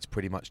peak, it's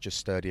pretty much just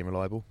sturdy and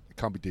reliable. It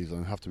can't be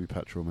diesel. It have to be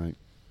petrol, mate.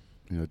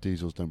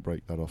 Diesels don't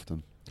break that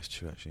often. That's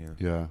true, actually.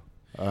 Yeah.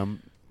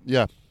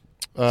 Yeah.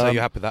 So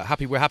you're happy with that?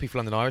 We're happy for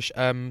London Irish.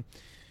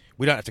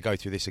 We don't have to go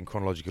through this in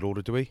chronological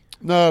order, do we?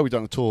 No, we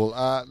don't at all.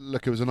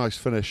 Look, it was a nice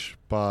finish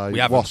by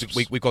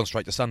Wasps. We've gone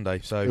straight to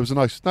Sunday, so it was a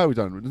nice. No, we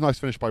don't. It was a nice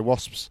finish by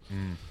Wasps.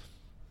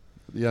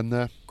 At the end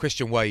there,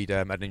 Christian Wade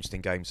had an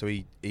interesting game. So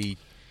he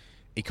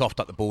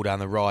coughed up the ball down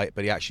the right,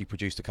 but he actually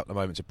produced a couple of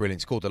moments of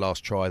brilliance. Scored the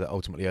last try that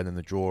ultimately earned him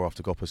the draw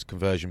after Gopper's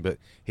conversion. But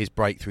his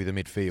break through the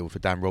midfield for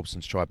Dan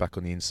Robson's try back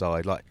on the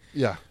inside, I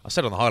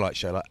said on the highlight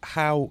show,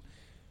 how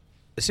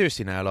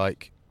seriously now,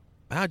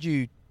 how do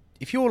you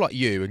if you're like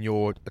you and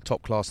you're a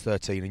top class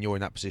 13 and you're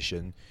in that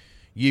position,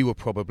 you will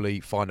probably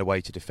find a way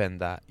to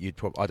defend that. You'd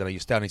I don't know, you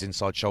stay on his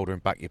inside shoulder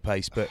and back your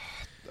pace, but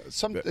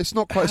it's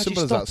not quite as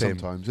simple as that him?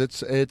 sometimes.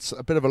 It's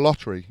a bit of a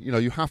lottery. You know,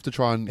 you have to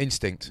try and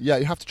instinct. Yeah,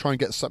 you have to try and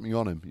get something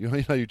on him. You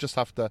know, you just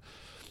have to.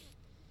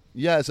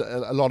 Yeah,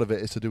 a lot of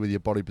it is to do with your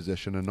body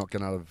position and not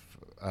getting out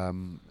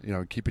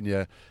of, keeping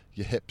your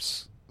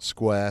hips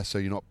square so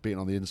you're not beating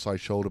on the inside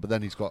shoulder. But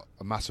then he's got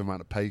a massive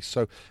amount of pace,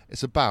 so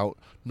it's about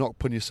not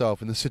putting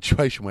yourself in the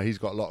situation where he's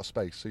got a lot of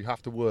space. So you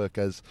have to work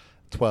as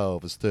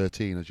 12, as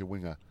 13, as your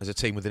winger, as a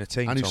team within a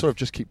team, and you sort of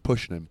just keep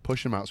pushing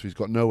him out so he's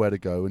got nowhere to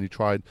go, and you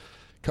try and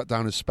cut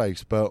down his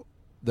space. But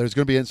there's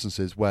going to be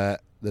instances where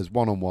there's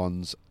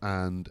one-on-ones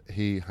and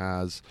he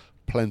has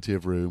plenty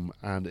of room,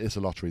 and it's a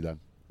lottery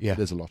then. Yeah, it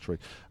is a lottery.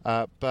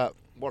 But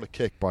what a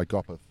kick by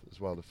Gopeth as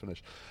well to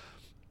finish.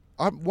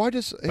 Why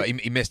does? But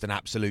he missed an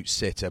absolute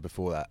sitter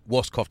before that.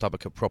 Was coughed up a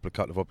couple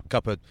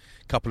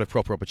of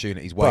proper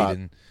opportunities. Wade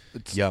and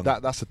Young.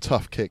 That's a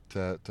tough kick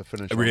to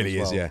finish. It really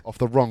is, yeah. Off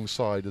the wrong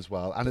side as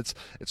well, and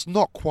it's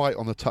not quite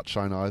on the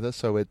touchline either.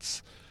 So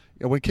it's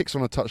when kicks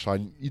on a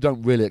touchline, you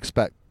don't really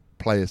expect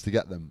players to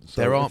get them.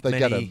 So there aren't if they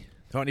many. Get them,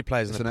 there aren't any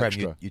players in the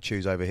Prem you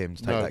choose over him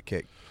to take that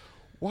kick.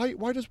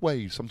 Why does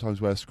Wade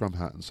sometimes wear a scrum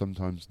hat and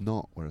sometimes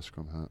not wear a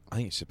scrum hat? I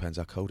think it just depends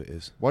how cold it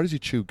is. Why does he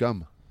chew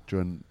gum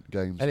during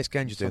games? Ellis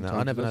Genge's doing that.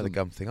 I never know the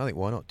gum thing. I think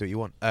why not? Do what you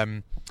want.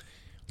 I'll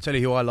tell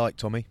you who I like,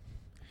 Tommy.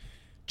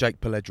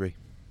 Jake Pelledri.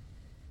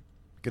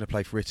 Going to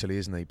play for Italy,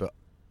 isn't he? But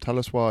tell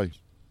us why.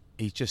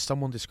 He's just,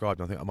 someone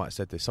described him, I think I might have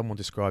said this, someone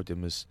described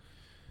him as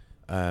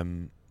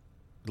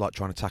like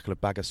trying to tackle a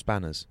bag of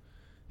spanners.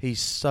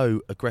 He's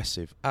so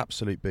aggressive,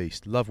 absolute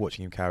beast. Love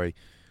watching him carry.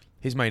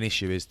 His main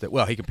issue is that,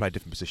 well, he can play a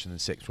different position than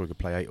 6, probably could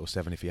play 8 or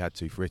 7 if he had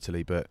to for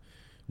Italy, but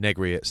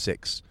Negri at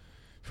 6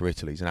 for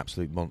Italy is an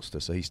absolute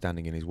monster, so he's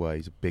standing in his way.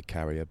 He's a big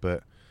carrier,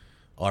 but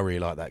I really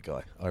like that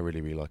guy. I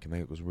really, really like him.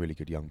 They've got some really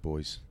good young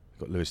boys.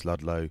 They've got Lewis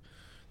Ludlow,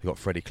 they've got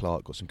Freddie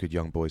Clark, got some good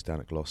young boys down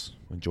at Gloss.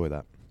 Enjoy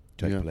that.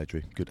 Jake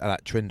Pelledri. Good. And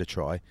that Trinder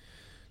try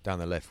down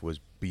the left was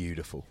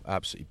beautiful,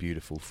 absolutely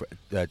beautiful.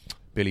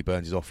 Billy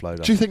Burns'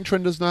 offload. Do you think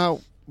Trinder's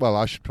now... Well,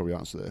 I should probably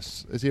answer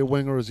this. Is he a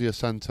winger or is he a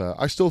centre?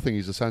 I still think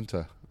he's a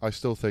centre. I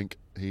still think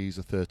he's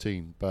a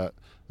 13, but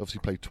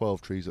obviously played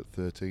 12 trees at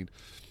 13.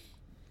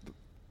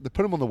 They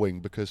put him on the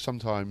wing because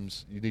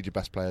sometimes you need your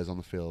best players on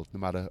the field, no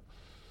matter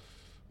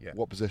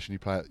what position you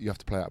play. You have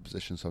to play out of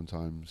position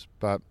sometimes.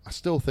 But I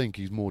still think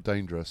he's more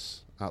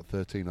dangerous at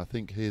 13. I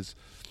think his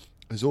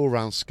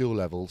all-round skill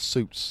level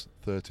suits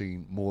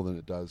 13 more than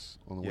it does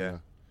on the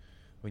winger.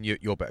 I mean,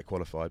 you're better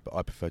qualified, but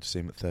I prefer to see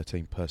him at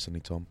 13 personally,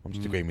 Tom. I'm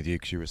just agreeing with you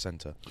because you're a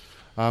centre.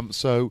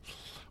 So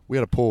we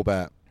had a poor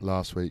bet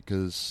last week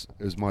because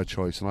it was my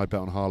choice, and I bet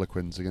on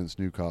Harlequins against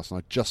Newcastle,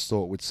 and I just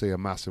thought we'd see a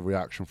massive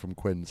reaction from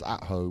Quins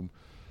at home,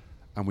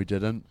 and we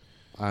didn't.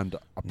 And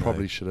I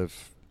probably should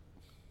have...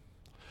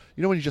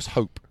 You know when you just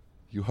hope?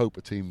 You hope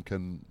a team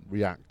can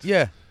react.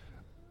 Yeah.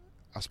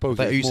 I suppose...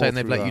 Are you saying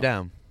they've let you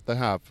down? They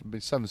have.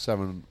 It's been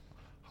 7-7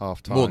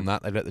 half time. More than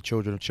that, they've let the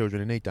children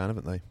in need down,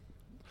 haven't they?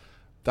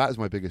 That is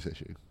my biggest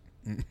issue.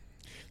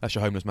 That's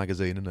your homeless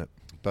magazine, isn't it?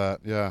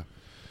 But yeah,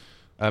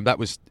 that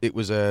was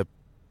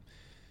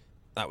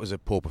a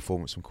poor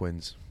performance from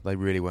Quins. They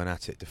really weren't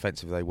at it.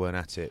 Defensively, they weren't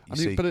at it.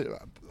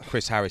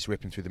 Chris Harris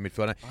ripping through the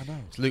midfield. I know.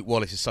 Luke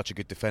Wallace is such a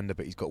good defender,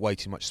 but he's got way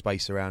too much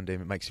space around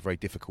him. It makes it very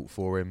difficult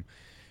for him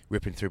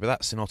ripping through. But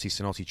that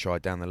Sinotti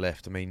tried down the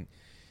left. I mean,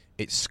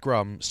 it's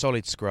scrum,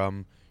 solid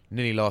scrum.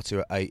 Nini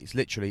Latu at 8. It's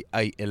literally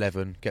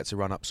 8-11, gets a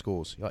run up,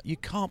 scores. You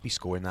can't be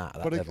scoring that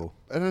at that level.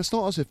 And it's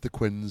not as if the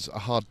Quins are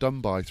hard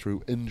done by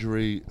through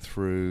injury,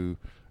 through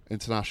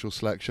international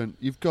selection.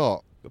 You've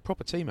got a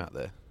proper team out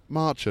there.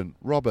 Marchant,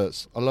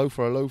 Roberts,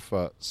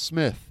 Alofa,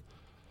 Smith,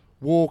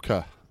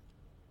 Walker,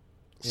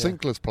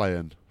 Sinclair's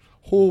playing,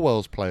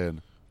 Horwell's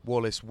playing.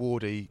 Wallace,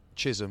 Wardy,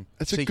 Chisholm.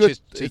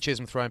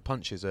 Chisholm throwing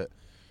punches at...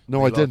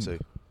 No, I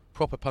didn't.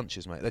 Proper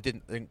punches, mate. They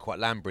didn't quite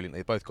land brilliantly.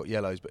 They both got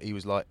yellows, but he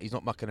was like, he's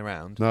not mucking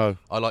around. No.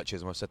 I like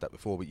Chisholm, I've said that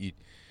before, but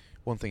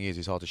one thing is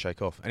he's hard to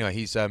shake off. Anyway,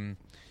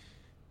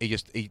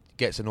 he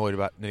gets annoyed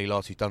about Nini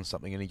Latu's done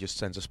something and he just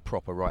sends us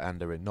proper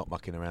right-hander in, not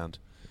mucking around.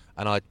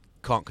 And I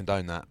can't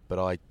condone that, but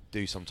I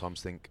do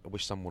sometimes think, I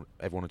wish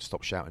everyone would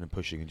stop shouting and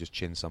pushing and just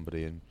chin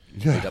somebody and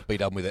be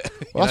done with it.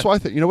 Well, that's what I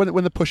think.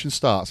 When the pushing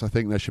starts, I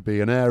think there should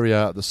be an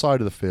area at the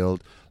side of the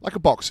field, like a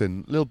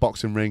little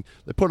boxing ring.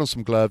 They put on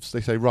some gloves. They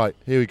say, right,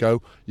 here we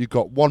go. You've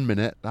got 1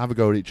 minute. Have a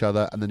go at each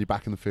other, and then you're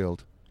back in the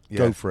field. Yeah.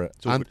 Go for it.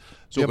 It's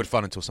all good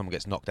fun until someone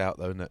gets knocked out,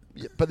 though, isn't it?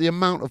 Yeah, but the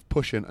amount of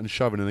pushing and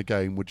shoving in a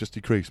game would just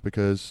decrease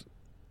because,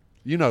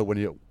 when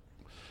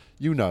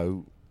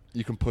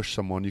you can push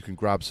someone, you can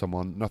grab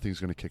someone, nothing's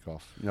going to kick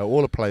off.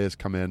 All the players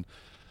come in.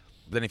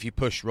 Then if you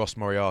push Ross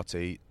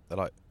Moriarty,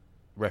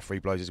 referee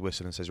blows his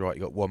whistle and says, right,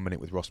 you got 1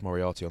 minute with Ross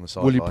Moriarty on the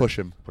sideline. Will you push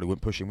him? Probably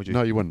wouldn't push him, would you?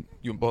 No, you wouldn't.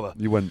 You wouldn't bother.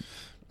 You wouldn't.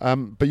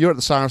 But you're at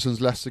the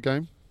Saracens-Leicester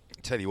game?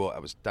 Tell you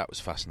what, that was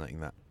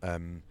fascinating. That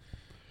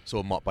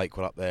saw Mark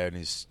Bakewell up there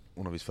in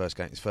one of his first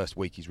games, his first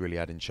week he's really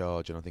had in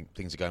charge, and I think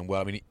things are going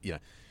well. I mean,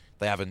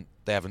 They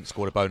haven't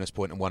scored a bonus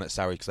point and won at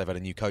Sarri because they've had a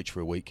new coach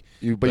for a week.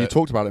 But you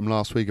talked about him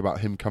last week about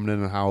him coming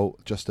in and how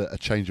just a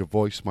change of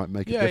voice might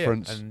make a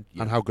difference, and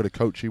how good a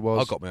coach he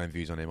was. I've got my own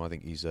views on him. I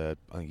think he's a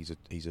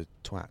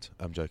twat.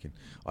 I'm joking.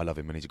 I love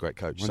him and he's a great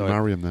coach. When you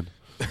marry him, then.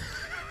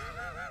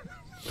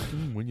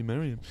 When you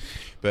marry him.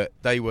 But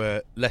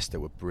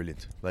Leicester were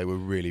brilliant. They were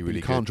really, really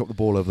good. You can't drop the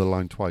ball over the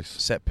line twice.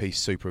 Set piece,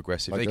 super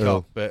aggressive. Like They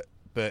can't. But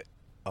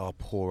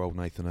poor old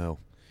Nathan Earl.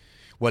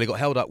 Well, he got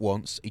held up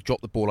once. He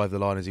dropped the ball over the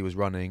line as he was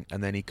running,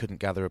 and then he couldn't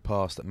gather a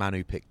pass that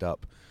Manu picked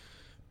up,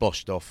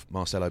 boshed off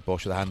Marcelo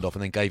Bosch with a handoff,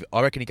 and then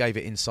I reckon he gave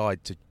it inside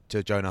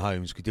to Jonah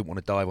Holmes because he didn't want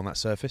to dive on that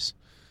surface.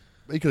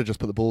 He could have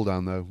just put the ball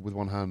down though with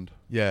one hand.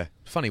 Yeah,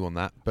 funny one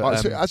that.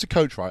 But as a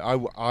coach, right,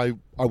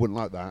 I wouldn't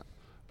like that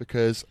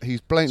because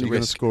he's blatantly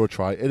going to score a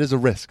try. It is a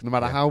risk, no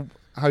matter how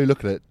you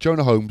look at it.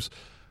 Jonah Holmes.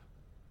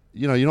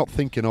 You're not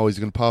thinking, he's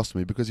going to pass to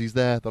me because he's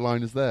there. The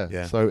line is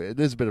there, so it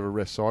is a bit of a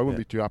risk. So I wouldn't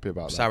be too happy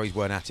about that. Sarries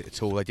weren't at it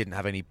at all. They didn't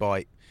have any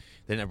bite.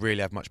 They didn't really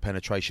have much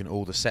penetration.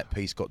 All the set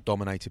piece got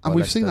dominated by and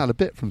we've Leicester. seen that a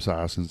bit from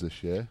Saracens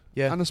this year.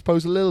 Yeah, and I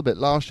suppose a little bit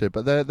last year.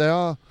 But they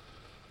are.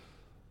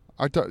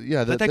 I don't.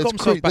 Yeah, they got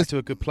themselves back to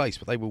a good place,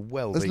 but they were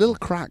well. There's beaten. little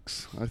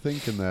cracks, I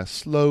think, in there,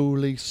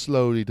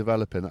 slowly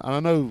developing. And I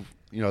know,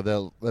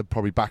 they'll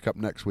probably back up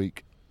next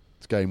week's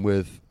game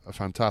with a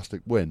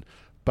fantastic win,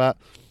 but.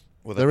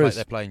 Well,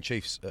 they're playing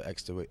Chiefs at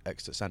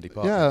Exeter Sandy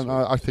Park. Yeah, and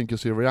I think you'll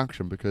see a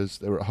reaction because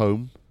they were at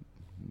home.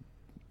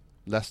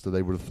 Leicester,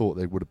 they would have thought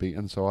they would have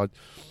beaten, so I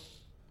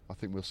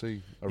think we'll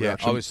see a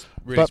reaction. I was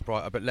really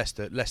surprised, but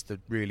Leicester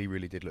really,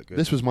 really did look good.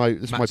 This was my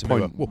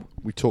point.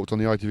 We talked on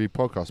the ITV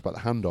podcast about the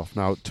handoff.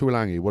 Now,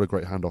 Tuilangi, what a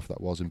great handoff that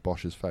was in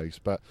Bosch's face,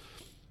 but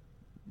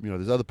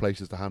there's other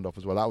places to hand off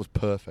as well. That was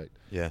perfect.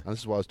 Yeah, and this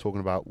is what I was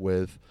talking about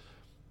with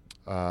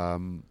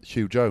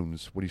Hugh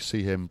Jones when you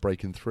see him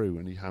breaking through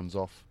and he hands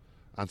off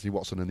Anthony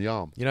Watson in the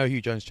arm.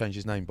 Hugh Jones changed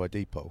his name by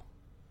Depot.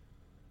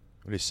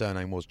 Well, his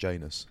surname was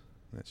Janus.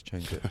 Let's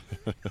change it.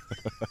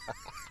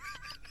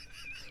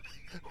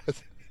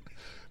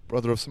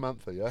 Brother of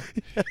Samantha, yeah?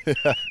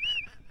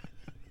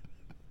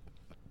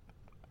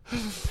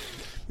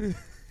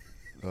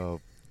 Oh,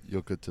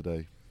 you're good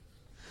today.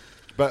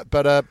 But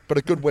a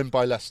good win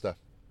by Leicester.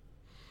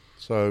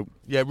 So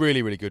yeah,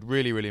 really, really good.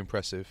 Really, really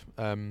impressive.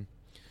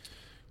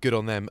 Good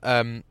on them.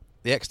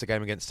 The Exeter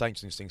game against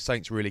Saints, interesting.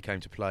 Saints really came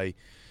to play.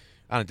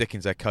 Alan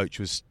Dickens, their coach,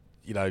 was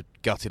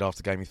gutted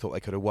after the game. He thought they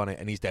could have won it,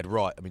 and he's dead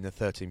right. I mean, they're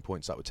 13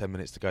 points up with 10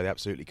 minutes to go. They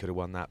absolutely could have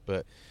won that,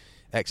 but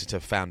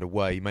Exeter found a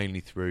way, mainly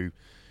through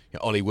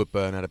Ollie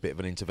Woodburn had a bit of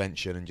an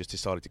intervention and just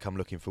decided to come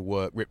looking for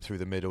work, ripped through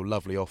the middle,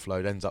 lovely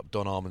offload, ends up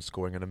Don Armand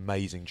scoring an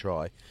amazing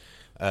try.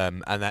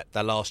 And that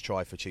last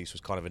try for Chiefs was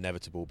kind of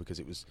inevitable because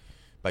it was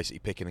basically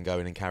picking and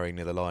going and carrying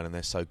near the line, and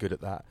they're so good at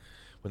that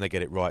when they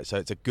get it right. So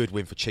it's a good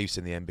win for Chiefs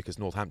in the end because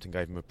Northampton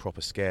gave them a proper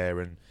scare,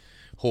 and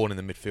Horn in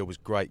the midfield was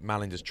great.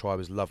 Mallinger's try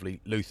was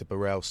lovely. Luther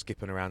Burrell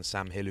skipping around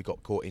Sam Hill, who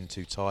got caught in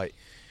too tight.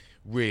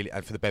 Really,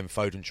 and for the Ben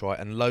Foden try,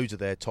 and loads of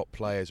their top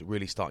players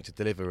really starting to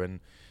deliver.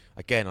 And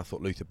again, I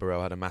thought Luther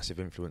Burrell had a massive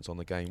influence on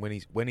the game when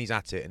he's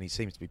at it, and he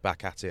seems to be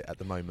back at it at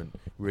the moment.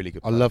 Really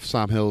good player. I love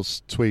Sam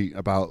Hill's tweet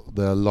about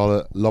the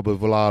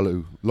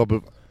Lobovalalu.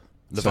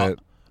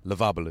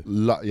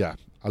 Lavabalu. Yeah,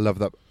 I love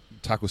that.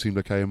 Tackle seemed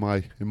okay in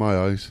my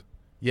eyes.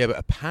 Yeah, but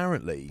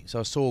apparently, so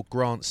I saw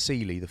Grant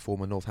Seeley, the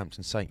former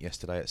Northampton Saint,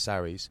 yesterday at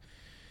Sarries,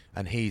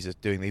 and he was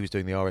doing the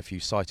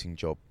RFU sighting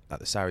job at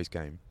the Sarries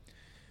game,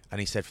 and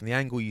he said from the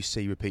angle you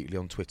see repeatedly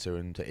on Twitter,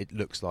 and it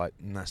looks like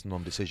that's a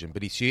non-decision,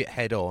 but if you see it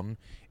head on,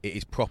 it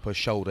is proper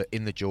shoulder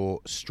in the jaw,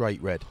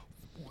 straight red.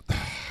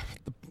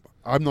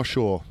 I'm not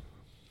sure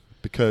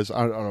because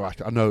I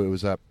know it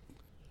was the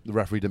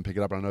referee didn't pick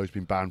it up, and I know he's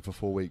been banned for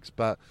 4 weeks,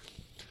 but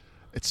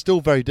it's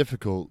still very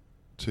difficult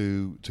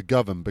to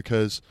govern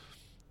because.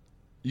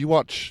 You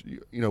watch,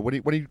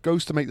 when he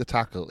goes to make the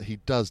tackle, he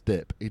does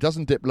dip. He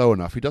doesn't dip low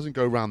enough. He doesn't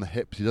go around the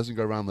hips. He doesn't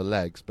go around the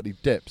legs, but he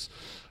dips.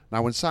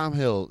 Now, when Sam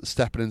Hill is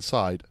stepping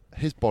inside,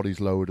 his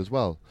body's lowered as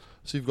well.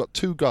 So you've got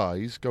two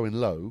guys going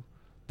low.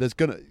 There's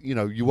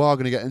you are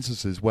gonna get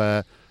instances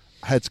where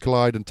heads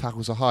collide and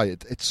tackles are high.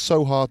 It's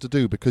so hard to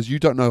do because you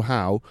don't know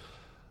how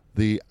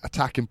the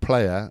attacking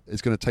player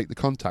is going to take the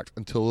contact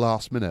until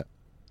last minute.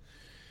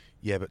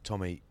 Yeah, but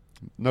Tommy,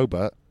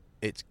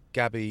 it's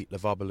Gabby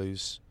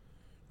Lavabalu's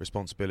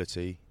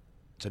responsibility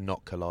to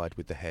not collide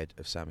with the head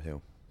of Sam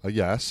Hill.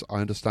 Yes,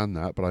 I understand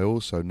that, but I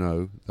also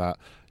know that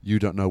you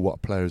don't know what a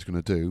player is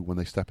going to do when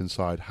they step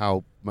inside,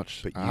 how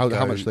much they're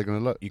going to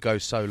look. You go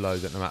so low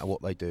that no matter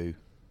what they do,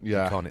 you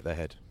can't hit their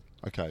head.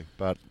 Okay,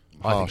 but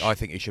I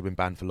think he should have been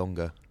banned for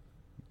longer.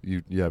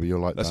 But you're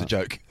like that's that. a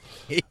joke.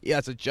 Yeah,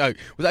 that's a joke.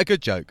 Was that a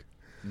good joke?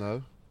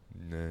 No.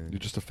 You're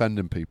just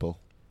offending people.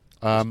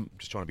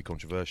 Just trying to be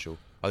controversial.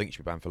 I think he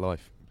should be banned for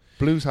life.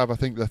 Blues have, I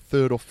think, their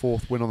third or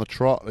fourth win on the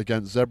trot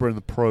against Zebra in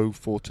the Pro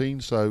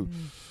 14, so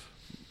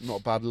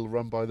not a bad little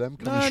run by them.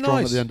 Coming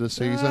strong at the end of the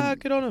season.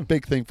 Good on them.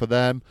 Big thing for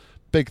them.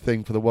 Big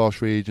thing for the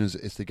Welsh regions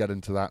is to get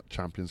into that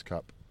Champions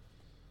Cup.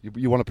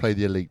 You want to play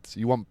the elites.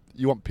 You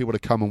want people to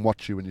come and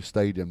watch you in your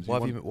stadiums.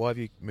 Why have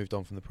you moved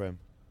on from the Prem?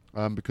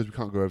 because we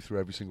can't go through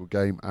every single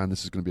game, and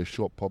this is going to be a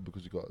short pod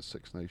because we've got a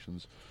Six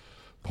Nations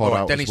pod All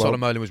right, out Denny as well.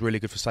 Solomona was really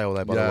good for sale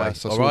there, by the way.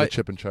 Yes, I All saw right? the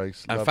chip and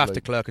chase. And Lovely. Faf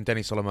de Klerk and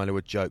Denny Solomona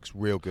were jokes.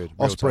 Real good.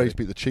 Real Ospreys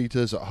tidy. beat the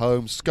Cheetahs at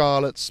home.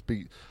 Scarlets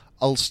beat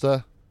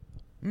Ulster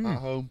at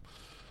home.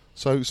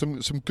 So some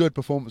good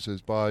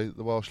performances by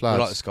the Welsh lads.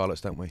 We like the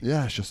Scarlets, don't we?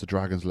 Yeah, it's just the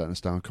Dragons letting us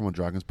down. Come on,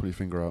 Dragons, pull your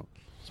finger out.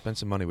 Spend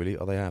some money, will you?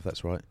 Oh, they have,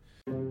 that's right.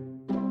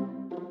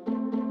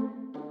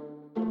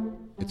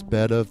 It's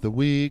bet of the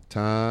week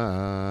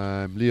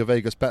time. Leo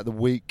Vegas bet of the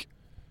week.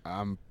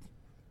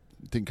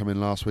 Didn't come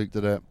in last week,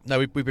 did it? No,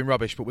 we've been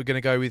rubbish, but we're going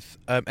to go with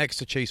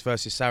Exeter Chiefs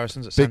versus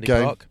Saracens at Big Sandy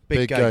game. Park.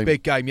 Big game.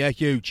 Big game, yeah,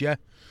 huge, yeah.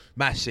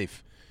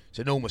 Massive. It's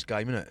an enormous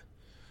game, isn't it?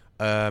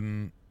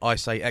 I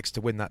say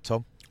Exeter win that,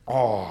 Tom.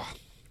 Oh.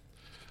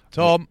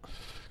 Tom.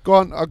 Go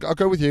on, I'll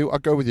go with you.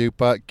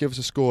 But give us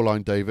a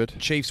scoreline, David.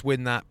 Chiefs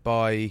win that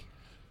by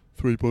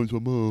 3 points or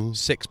more.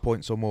 6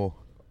 points or more.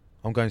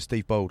 I'm going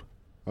Steve Bold.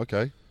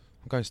 Okay.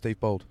 I'm going Steve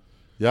Bold.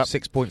 Yep.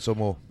 6 points or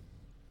more.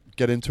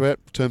 Get into it.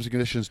 Terms and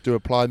conditions do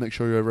apply. Make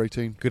sure you're over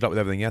 18. Good luck with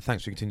everything, yeah?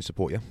 Thanks for your continued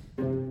support, yeah?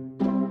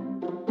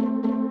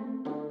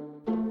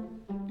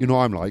 You know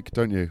what I'm like,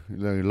 don't you?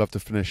 You love to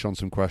finish on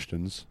some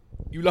questions.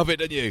 You love it,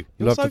 don't you?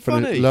 You That's love so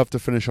to funny. love to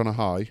finish on a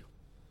high.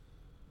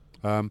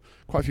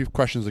 Quite a few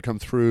questions have come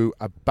through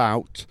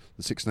about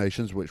the Six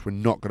Nations, which we're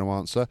not going to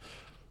answer.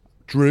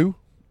 Drew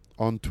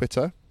on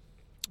Twitter,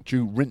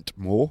 Drew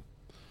Rintmore,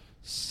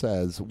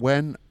 says,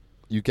 when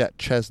you get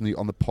Chesney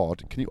on the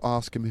pod, can you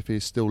ask him if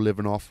he's still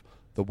living off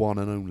the one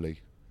and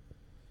only?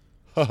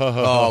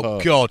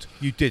 Oh, God.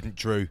 You didn't,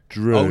 Drew.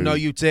 Drew. Oh, no,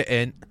 you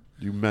didn't.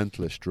 You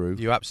mentalist, Drew.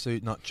 You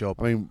absolute nut job.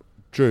 I mean,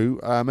 Drew,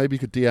 maybe you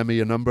could DM me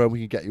your number and we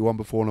can get you on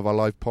before one of our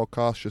live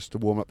podcasts just to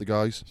warm up the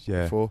guys.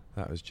 Yeah, before.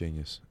 that was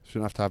genius.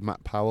 Shouldn't have to have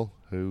Matt Powell,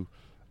 who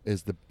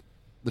is the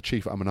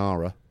chief at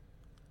Amanara.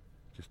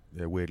 Just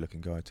a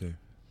weird-looking guy, too.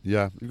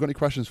 Yeah. You got any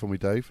questions for me,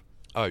 Dave?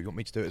 Oh, you want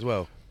me to do it as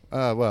well?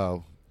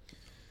 Well,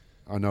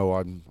 I know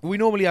I'm... We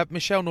normally have...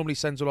 Michelle normally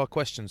sends all our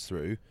questions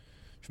through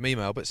from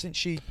email, but since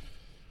she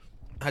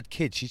had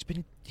kids, she's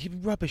been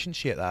rubbish, isn't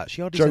she, at that?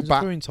 She hardly sends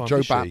them through in time, Joe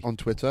does she? Bat on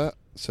Twitter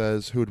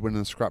says, who would win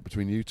in a scrap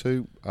between you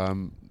two?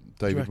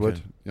 David would.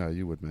 reckon? Yeah,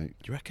 you would, mate.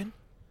 Do you reckon?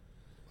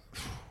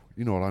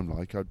 You know what I'm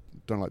like. I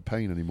don't like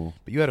pain anymore.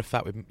 But you had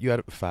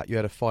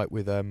a fight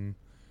with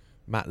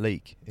Matt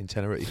Leake in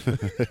Tenerife. Do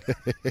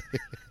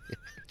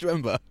you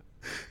remember?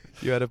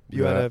 You had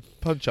a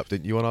punch up,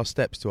 didn't you, on our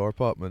steps to our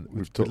apartment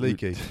with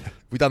Leakey?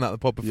 We've done that on the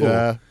pod before.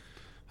 Yeah.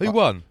 Who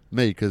won?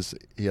 Me, because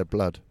he had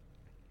blood.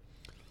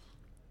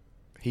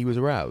 He was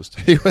aroused.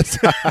 He was.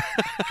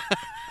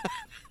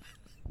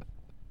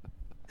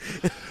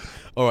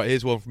 All right,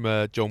 here's one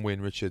from John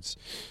Wynne Richards.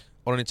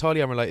 On an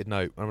entirely unrelated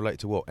note,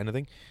 unrelated to what?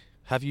 Anything?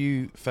 Have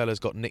you fellas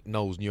got Nick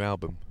Knowles' new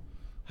album?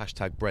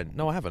 #Brent.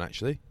 No, I haven't,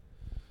 actually.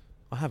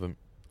 I haven't.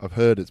 I've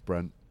heard it's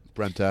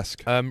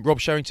Brent-esque. Rob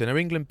Sherrington, are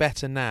England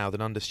better now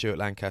than under Stuart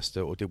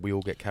Lancaster, or did we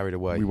all get carried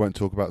away? We won't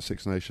talk about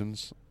Six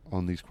Nations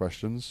on these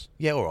questions.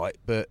 Yeah, all right,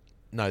 but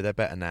no, they're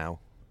better now.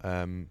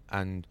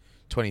 And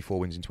 24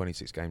 wins in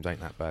 26 games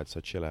ain't that bad, so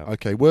chill out.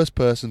 Okay, worst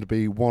person to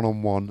be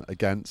one-on-one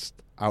against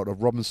out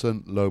of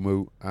Robinson,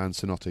 Lomu and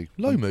Sinotti.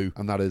 Lomu?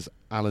 And that is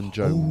Alan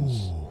Jones.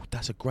 Oh,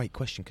 that's a great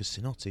question, because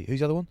Sinotti... Who's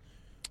the other one?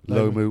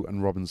 Lomu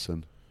and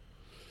Robinson.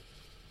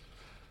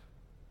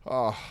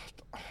 It's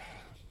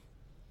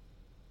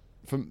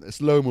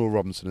Lomu or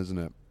Robinson, isn't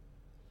it?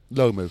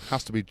 Lomu.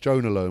 Has to be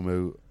Jonah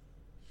Lomu.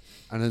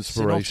 An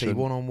inspiration. Sinotti,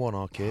 one-on-one,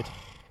 our kid.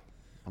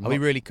 Are we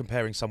really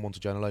comparing someone to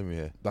Jonah Lomu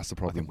here? That's the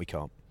problem.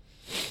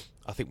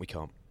 I think we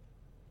can't.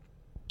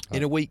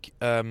 In a week...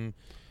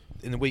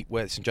 in the week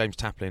where St James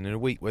Taplin, in a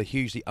week where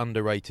hugely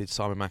underrated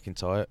Simon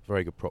McIntyre,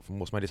 very good prop from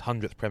what's made his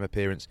 100th Prem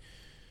appearance,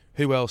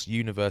 who else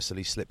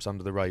universally slips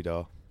under the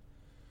radar?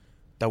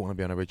 Don't want to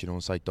be unoriginal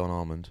and say Don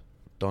Armand.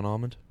 Don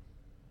Armand?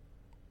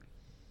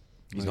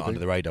 He's not under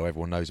the radar,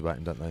 everyone knows about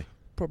him, don't they?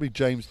 Probably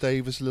James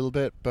Davis a little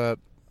bit, but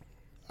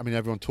I mean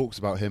everyone talks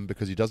about him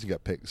because he doesn't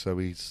get picked, so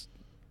he's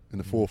in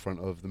the forefront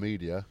of the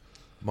media.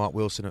 Mark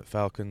Wilson at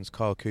Falcons,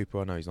 Kyle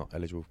Cooper, I know he's not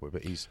eligible for it,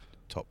 but he's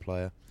top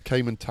player.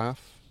 Cayman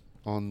Taff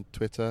on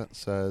Twitter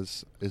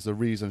says, is the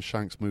reason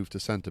Shanks moved to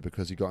centre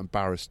because he got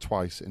embarrassed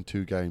twice in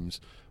 2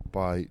 games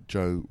by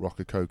Joe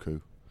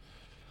Rokikoku?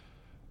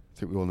 I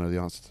think we all know the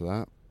answer to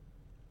that.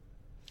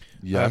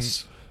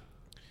 Yes.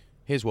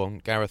 Here's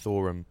one, Gareth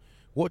Oram.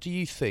 What do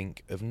you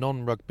think of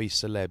non-rugby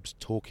celebs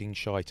talking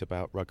shite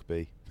about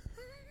rugby?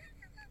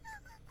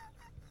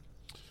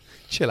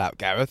 Chill out,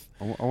 Gareth.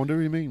 I wonder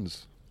who he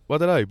means.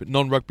 Well, I don't know, but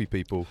non-rugby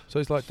people. So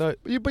it's like, don't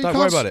you worry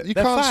about it. You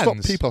They're can't stop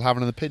fans. people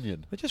having an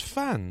opinion. They're just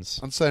fans.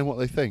 And saying what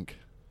they think.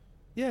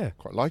 Yeah.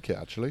 Quite like it,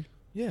 actually.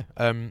 Yeah.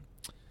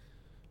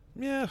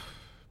 Yeah.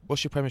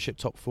 What's your Premiership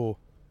top 4?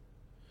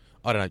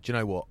 I don't know. Do you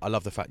know what? I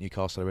love the fact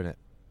Newcastle are in it.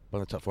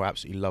 One of the top 4. I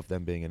absolutely love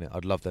them being in it.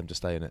 I'd love them to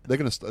stay in it. They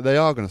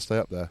are going to stay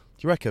up there. Do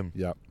you reckon?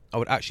 Yeah. I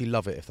would actually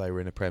love it if they were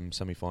in a Prem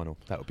semi-final.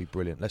 That would be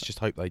brilliant. Let's just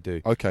hope they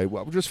do. Okay,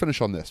 well, we'll just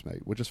finish on this, mate.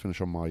 We'll just finish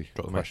on my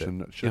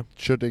question. Yeah.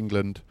 Should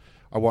England...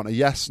 I want a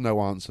yes-no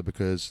answer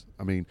because,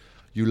 I mean,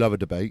 you love a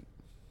debate.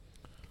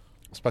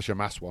 especially a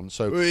mass one.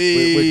 So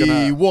Wee, we're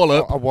gonna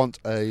wallop. I want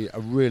a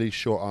really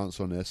short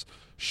answer on this.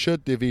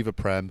 Should the Aviva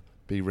Prem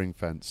be ring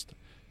fenced?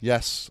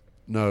 Yes,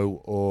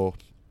 no, or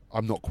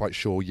I'm not quite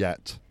sure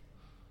yet,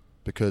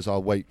 because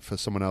I'll wait for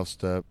someone else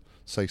to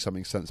say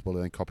something sensible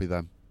and then copy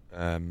them.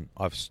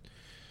 I've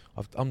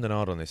ummed and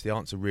ahed on this. The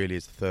answer really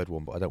is the third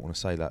one, but I don't want to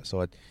say that.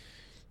 So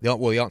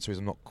the answer is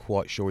I'm not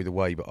quite sure either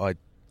way, but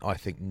I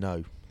think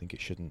no. I think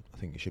it shouldn't. I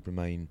think it should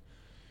remain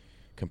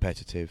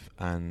competitive,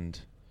 and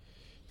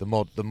the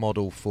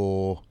model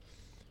for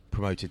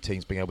promoted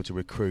teams being able to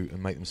recruit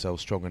and make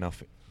themselves strong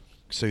enough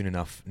soon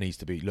enough needs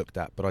to be looked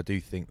at. But I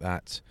do think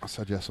that I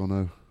said yes or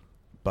no.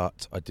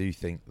 But I do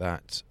think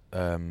that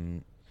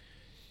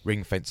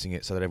ring fencing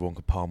it so that everyone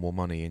can pile more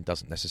money in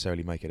doesn't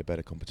necessarily make it a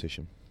better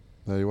competition.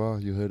 There you are.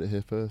 You heard it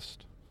here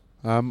first.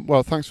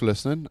 Well, thanks for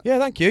listening. Yeah,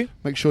 thank you.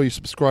 Make sure you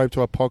subscribe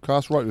to our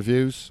podcast, write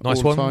reviews.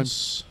 Nice all the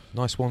ones.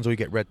 Nice ones, or you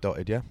get red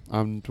dotted, yeah?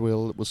 And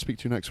we'll speak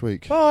to you next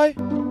week. Bye.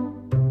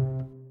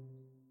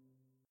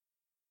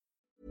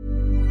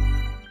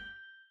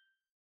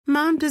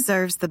 Mom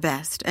deserves the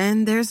best,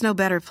 and there's no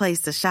better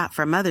place to shop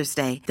for Mother's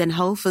Day than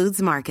Whole Foods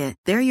Market.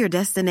 They're your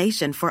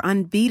destination for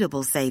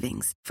unbeatable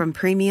savings, from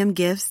premium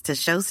gifts to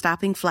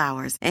show-stopping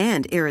flowers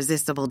and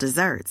irresistible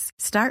desserts.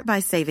 Start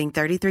by saving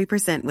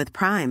 33% with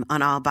Prime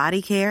on all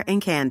body care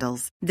and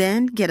candles.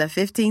 Then get a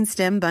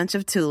 15-stem bunch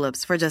of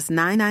tulips for just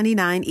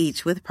 $9.99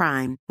 each with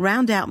Prime.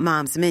 Round out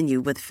Mom's menu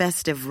with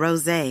festive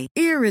rosé,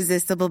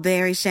 irresistible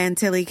berry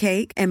chantilly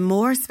cake, and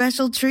more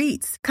special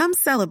treats. Come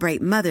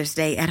celebrate Mother's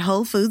Day at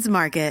Whole Foods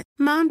Market.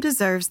 Mom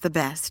deserves the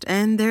best,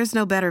 and there's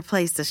no better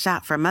place to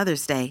shop for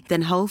Mother's Day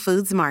than Whole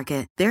Foods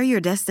Market. They're your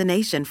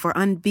destination for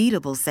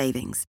unbeatable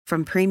savings,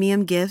 from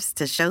premium gifts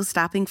to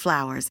show-stopping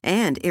flowers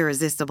and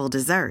irresistible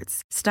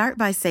desserts. Start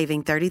by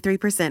saving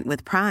 33%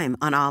 with Prime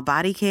on all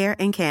body care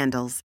and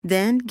candles.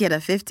 Then get a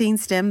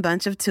 15-stem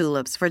bunch of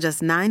tulips for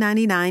just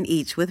 $9.99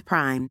 each with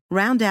Prime.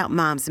 Round out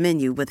Mom's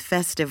menu with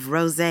festive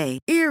rosé,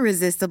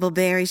 irresistible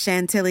berry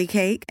chantilly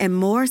cake, and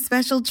more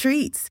special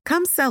treats.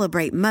 Come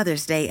celebrate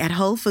Mother's Day at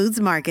Whole Foods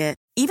Market.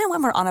 Even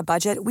when we're on a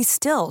budget, we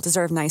still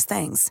deserve nice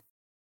things.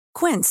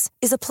 Quince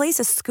is a place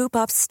to scoop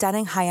up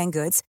stunning high-end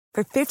goods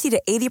for 50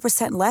 to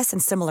 80% less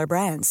than similar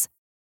brands.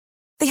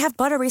 They have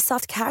buttery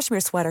soft cashmere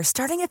sweaters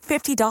starting at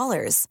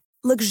 $50,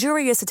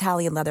 luxurious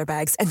Italian leather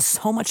bags, and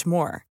so much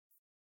more.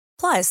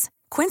 Plus,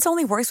 Quince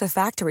only works with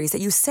factories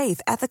that use safe,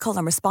 ethical,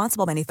 and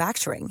responsible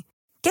manufacturing.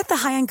 Get the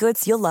high-end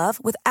goods you'll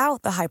love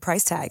without the high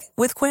price tag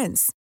with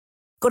Quince.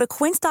 Go to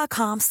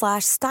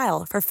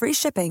quince.com/style for free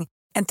shipping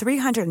and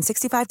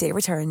 365-day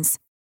returns.